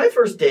didn't even hear my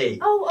first date.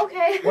 Oh,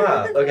 okay.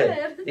 Wow, That's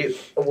okay. good.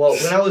 Well,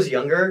 when I was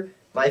younger,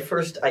 my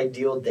first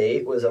ideal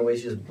date was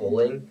always just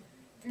bowling.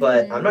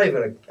 But Mhm. I'm not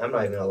even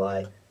gonna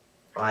lie.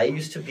 I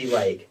used to be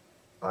like,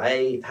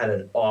 I had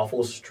an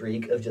awful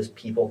streak of just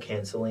people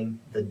canceling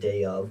the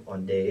day of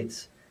on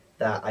dates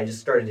that I just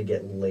started to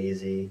get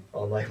lazy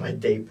on like my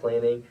date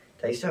planning.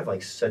 I used to have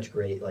like such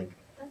great like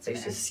That's I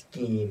used to fair.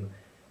 scheme,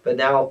 but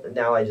now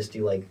I just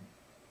do like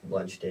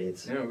lunch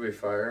dates, You know what would be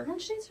fire?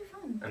 Lunch dates are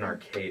fun. An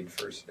arcade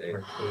first date.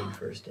 arcade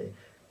first date.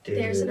 Dude,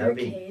 There's an that would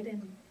be. arcade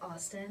in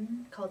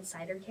Austin called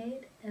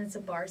Cidercade, and it's a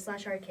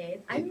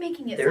bar/arcade. I'm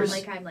making it There's-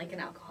 sound like I'm like an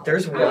alcoholic.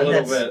 There's A one little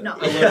that's bit. No, A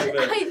little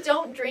bit. I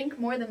don't drink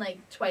more than like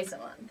twice a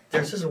month.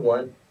 There's this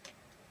one.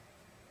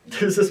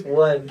 There's this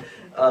one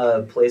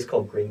place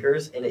called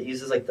Grinkers, and it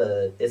uses like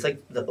it's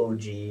like the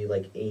OG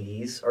like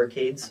 80s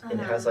arcades, and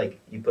it has like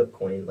you put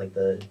coin like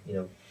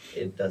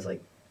it does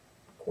like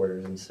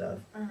quarters and stuff.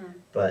 Uh-huh.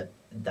 But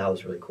that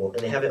was really cool, and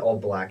they have it all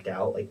blacked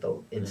out like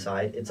the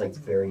inside. It's like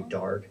That's very cool.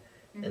 dark,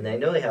 Mhm. and I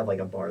know they have like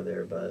a bar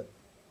there, but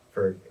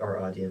for our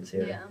audience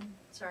here, Yeah.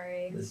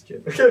 Sorry. this is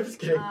Jim. I'm just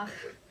kidding.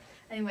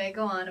 Anyway,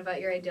 go on about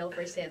your ideal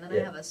first date, and then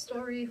Yeah. I have a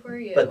story for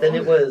you. But then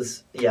it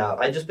was,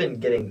 I just been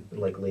getting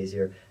like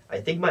lazier. I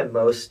think my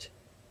most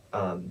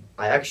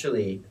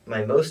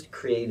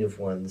creative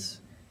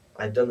ones,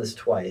 I've done this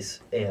twice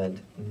and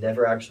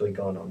never actually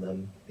gone on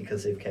them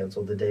because they've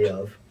canceled the day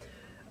of,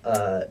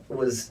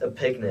 was a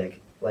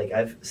picnic. Like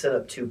I've set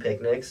up 2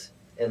 picnics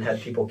and had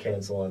people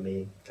cancel on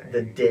me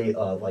the day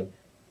of, like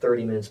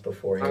 30 minutes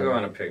beforehand. I'll go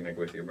on a picnic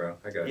with you, bro.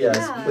 I got you. Yes,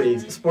 Yeah.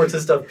 please. Sports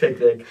and stuff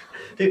picnic.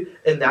 Dude,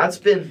 and that's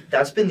been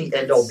the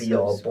end all That's be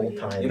all so both sweet.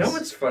 times. You know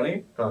what's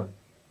funny? Huh.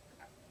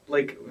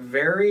 Like,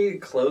 very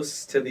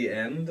close to the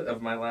end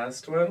of my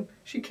last one,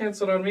 she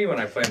canceled on me when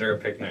I planned her a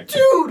picnic.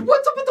 Dude,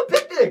 what's up with the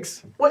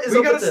picnics? What is We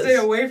up gotta with this? stay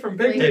away from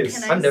Wait, picnics.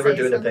 Dude, Can I I'm never say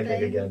doing a picnic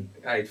something? again.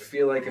 I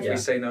feel like if Yeah. we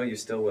say no, you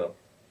still will.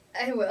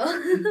 I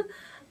will.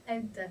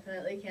 I've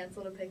definitely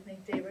canceled a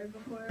picnic date right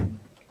before.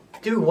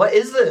 Dude, what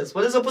is this?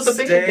 What is up with the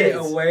picnic Stay dates?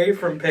 away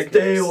from picnics.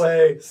 Stay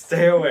away.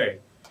 Stay away.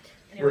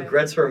 Anyway,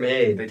 Regrets were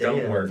made. They Damn.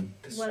 don't work.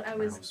 what I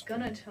was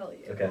gonna tell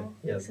you, Okay,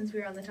 yep. since we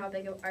were on the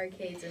topic of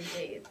arcades and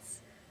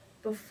dates,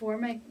 before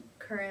my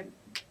current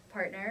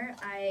partner,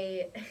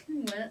 I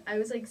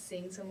was like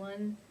seeing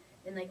someone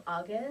in like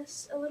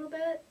August a little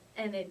bit,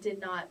 and it did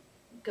not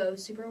go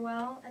super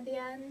well at the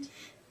end.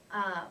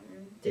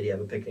 Did he have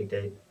a picnic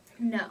date?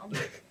 No,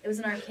 it was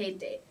an arcade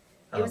date.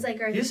 It Oh. was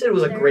like our. You said it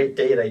was a their- great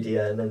date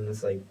idea, and then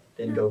it's like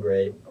didn't No. go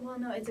great. Well,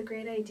 no, it's a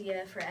great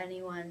idea for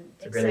anyone.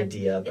 It's a great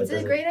idea, but It's a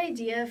doesn't- great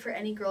idea for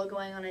any girl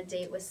going on a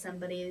date with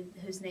somebody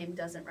whose name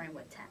doesn't rhyme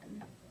with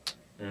 10.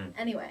 Mm.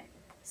 Anyway,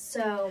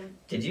 so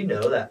Did you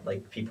know that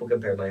like people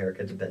compare my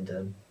haircut to Ben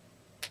 10?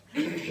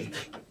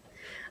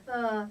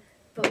 but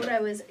what I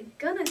was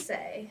gonna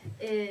say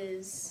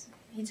is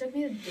he took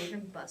me to Dave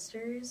and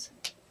Buster's,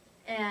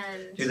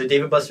 and Dude, the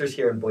Dave and Buster's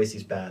here in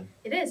Boise's bad.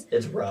 it is.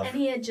 It's rough. And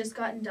he had just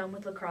gotten done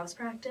with lacrosse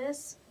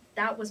practice.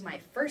 That was my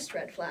first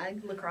red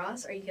flag.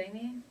 Lacrosse? Are you kidding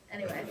me?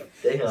 Anyway,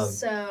 Damn,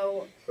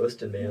 so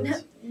roasted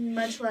mans.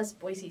 much less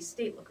Boise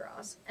State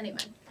lacrosse. Anyway.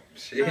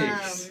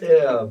 Jeez.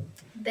 Damn.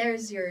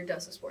 There's your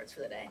dose of sports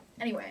for the day.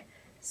 Anyway,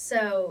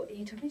 so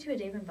he took me to a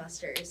Dave and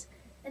Buster's,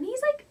 and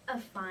he's like a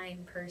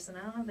fine person.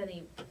 I don't have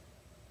any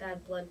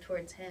bad blood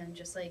towards him,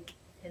 just like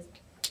his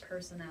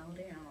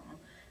personality. I don't know.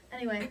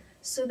 Anyway,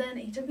 so then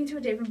he took me to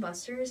a Dave and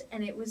Buster's,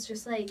 and it was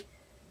just like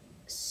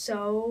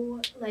so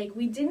like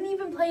we didn't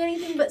even play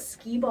anything but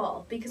skee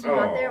ball because we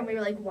got there and we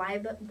were like,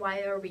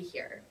 why are we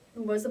here?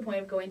 What was the point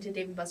of going to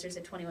Dave and Buster's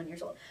at 21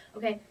 years old?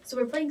 Okay, so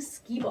we're playing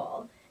skee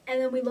ball. And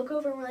then we look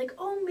over and we're like,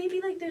 oh,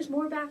 maybe like there's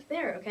more back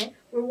there, okay?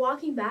 We're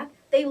walking back.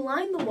 They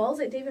line the walls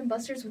at Dave &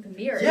 Buster's with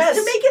mirrors Yes!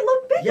 to make it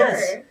look bigger.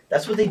 Yes,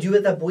 that's what they do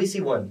at that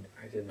Boise one.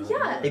 I did not.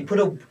 Yeah. They put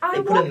a I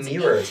they put a walked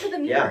mirror. into the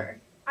mirror.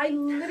 I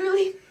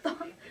literally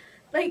thought,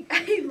 like,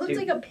 I looked Dude.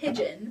 like a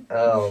pigeon.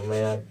 Oh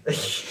man.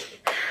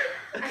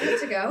 I had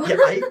to go.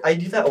 Yeah, I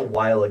did that a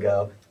while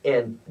ago,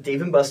 and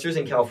Dave & Buster's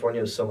in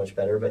California is so much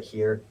better. But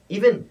here,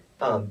 even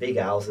Big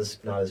Al's is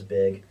not as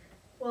big.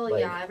 Well,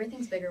 Like- yeah,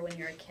 everything's bigger when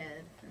you're a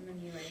kid, and then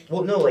you like.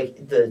 Well, no,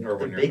 like the Or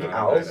when you're big not in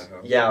owls.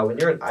 Idaho. Yeah, when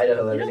you're in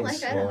Idaho, You don't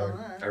everything's like smaller. Idaho,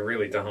 huh? I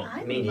really don't.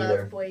 I Me love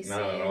neither. Boise.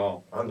 Not at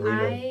all. I'm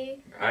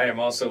leaving. I am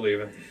also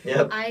leaving.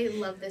 Yep. I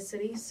love this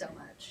city so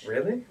much.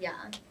 Really? Yeah,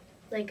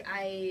 like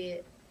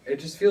It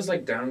just feels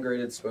like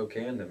downgraded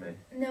Spokane to me.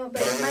 no,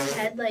 but in my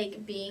head,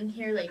 like being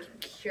here, like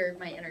cured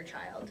my inner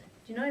child.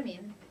 Do you know what I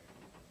mean?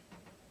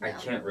 I No.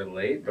 can't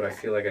relate, but I Okay.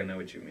 feel like I know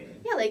what you mean.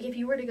 Yeah, like if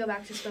you were to go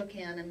back to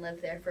Spokane and live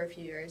there for a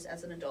few years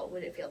as an adult,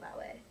 would it feel that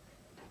way?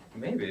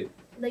 Maybe.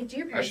 Like, do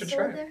your parents should still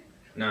live try. there?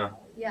 No.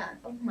 Yeah.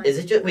 Oh my. Is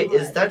it just wait?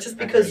 Is God. that just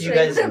because you Should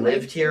I guys put a mic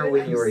lived to here it?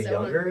 when I'm you were so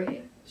younger?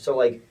 hungry. So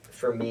like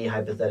for me,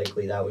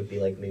 hypothetically, that would be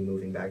like me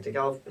moving back to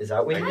California. Is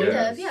that what you Kind did?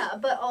 guess. of, yeah.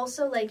 But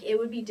also, like, it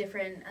would be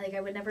different. Like,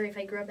 I would never, if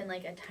I grew up in,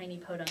 like, a tiny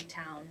podunk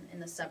town in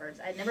the suburbs,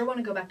 I'd never want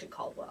to go back to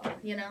Caldwell,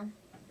 you know?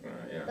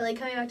 Yeah. But, like,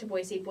 coming back to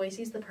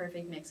Boise's the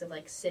perfect mix of,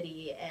 like,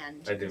 city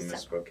and... I do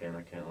miss Spokane,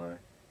 I can't lie.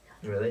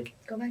 Really?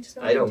 Go back to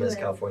Spokane. I don't do miss it.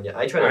 California.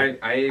 I try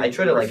to. I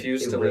try to, like,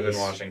 refuse to live in erase-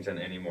 Washington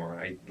anymore.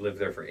 I lived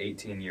there for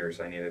 18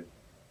 years. I need to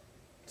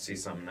see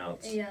something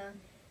else. Yeah.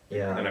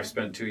 Yeah. And I've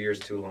spent 2 years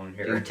too long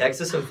here. Dude,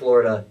 Texas and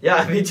Florida.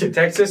 Yeah, me too.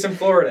 Texas and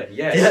Florida.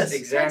 Yes, Yes.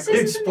 exactly. Dude,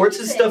 Texas is sports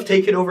and amazing. stuff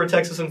taking over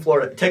Texas and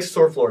Florida. Texas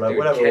or Florida, Dude,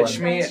 whatever catch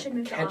one. me, You guys should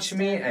move to catch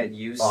me Austin. at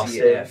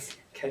UCF. Austin.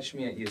 Catch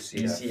me at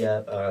UCF.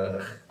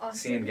 UCF. Austin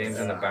Seeing games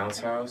in the bounce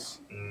house.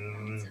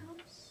 Mm,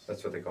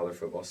 That's what they call their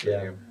football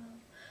stadium.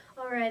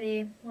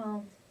 Alrighty,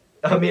 well...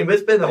 I mean,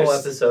 it's been the whole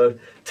There's- episode.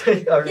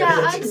 Already Yeah,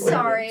 at I'm 20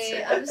 sorry.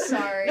 minutes. I'm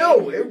sorry.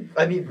 No,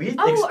 I mean, we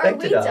Oh, are we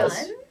expected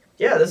us. done?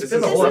 Yeah, this has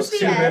been the is whole this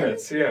the episode. end? 2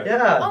 minutes, yeah.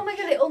 Yeah. Oh my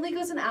god, it only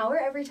goes an hour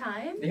every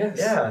time? Yes.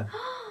 Yeah.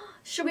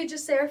 Should we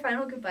just say our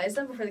final goodbyes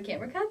then before the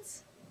camera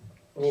cuts?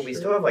 Well, we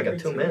still have like a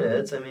 2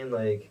 minutes. I mean,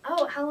 like.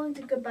 Oh, how long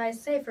did goodbyes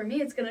say? For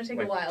me, it's gonna take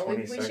Like a while. We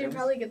 20 should seconds?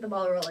 probably get the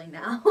ball rolling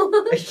now.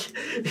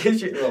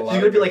 You're A lot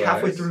gonna of be like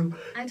halfway goodbyes. through.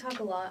 I talk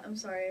a lot. I'm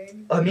sorry.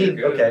 I mean,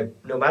 You're good. okay,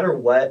 no matter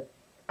what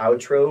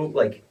outro,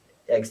 like,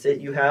 exit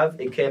you have,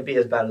 it can't be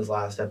as bad as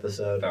last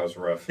episode. That was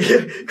rough.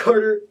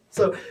 Carter,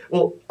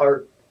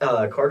 our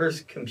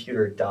Carter's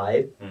computer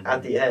died Mhm.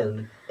 at the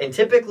end. And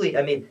typically,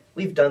 I mean,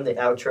 we've done the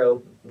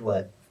outro,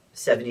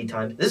 70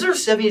 times? This is our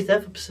 70th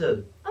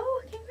episode.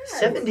 Oh, congrats.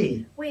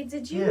 70. Wait,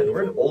 did you Man,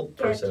 we're an even old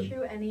get person.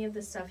 through any of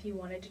the stuff you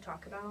wanted to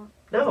talk about?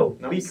 No,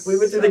 No. we went through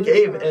the So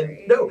game sorry.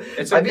 and no.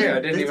 It's I okay. mean, I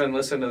didn't this- even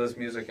listen to this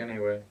music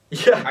anyway.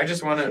 Yeah. I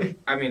just want to.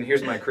 I mean,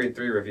 here's my Creed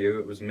 3 review.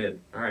 It was mid.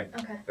 All right,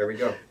 Okay. there we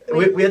go.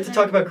 We have to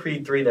talk about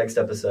Creed 3 next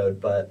episode,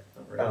 but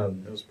All right.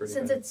 it was pretty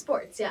Since bad. it's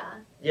sports, yeah.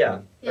 yeah.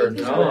 Yeah, Or you can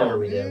just talk whatever about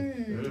we do.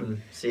 Mm.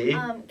 See?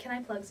 Can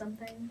I plug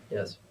something?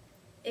 Yes.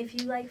 If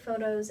you like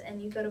photos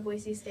and you go to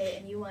Boise State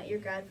and you want your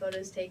grad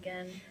photos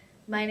taken,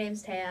 my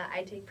name's Taya.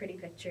 I take pretty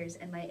pictures,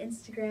 and my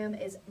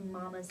Instagram is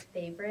Mama's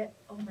Favorite.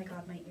 Oh my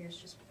god, my ears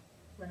just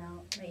went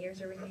out. My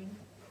ears are ringing.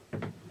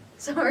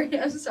 Sorry,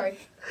 I'm sorry.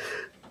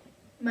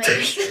 My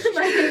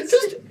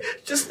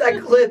just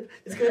that clip.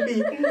 It's gonna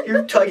be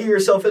you're tugging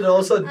yourself in and all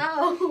of a sudden.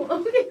 Ow!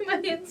 Okay,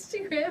 my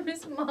Instagram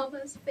is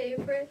Mama's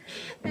Favorite.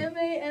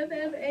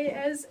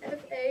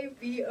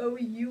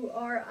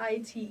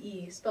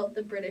 MAMMASFAVOURITE, spelled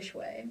the British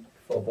way.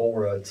 Football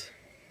words.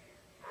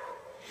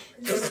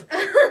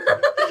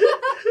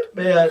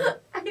 Man.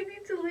 I need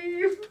to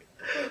leave.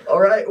 All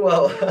right.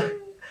 Well.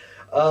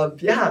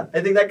 Yeah.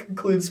 I think that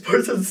concludes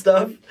sports and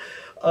stuff.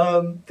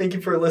 Thank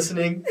you for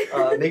listening.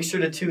 Make sure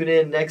to tune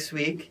in next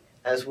week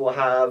as we'll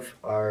have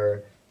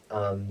our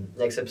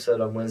next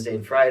episode on Wednesday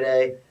and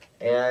Friday.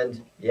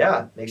 And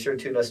yeah, make sure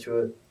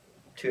to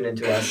tune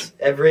into us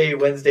every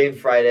Wednesday and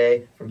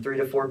Friday from 3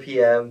 to 4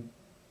 p.m.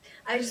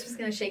 I just was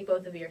gonna shake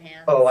both of your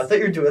hands. Oh, I thought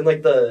you were doing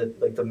like the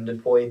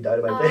Napoleon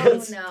Dynamite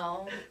dance.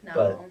 No.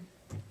 But-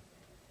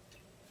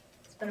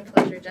 It's been a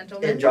pleasure,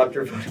 gentlemen. And dropped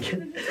your phone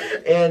again.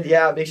 And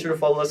yeah, make sure to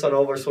follow us on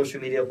all of our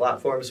social media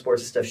platforms,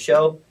 Sports and Stuff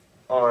Show,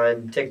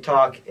 on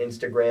TikTok,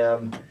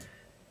 Instagram,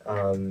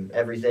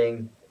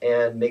 everything.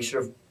 And make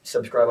sure to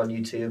subscribe on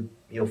YouTube.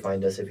 You'll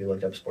find us if you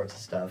looked up Sports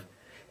and Stuff.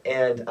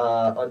 And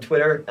on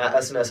Twitter, at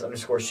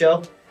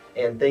SNS_show.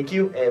 And thank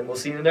you, and we'll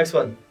see you in the next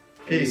one.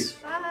 Peace.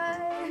 Bye.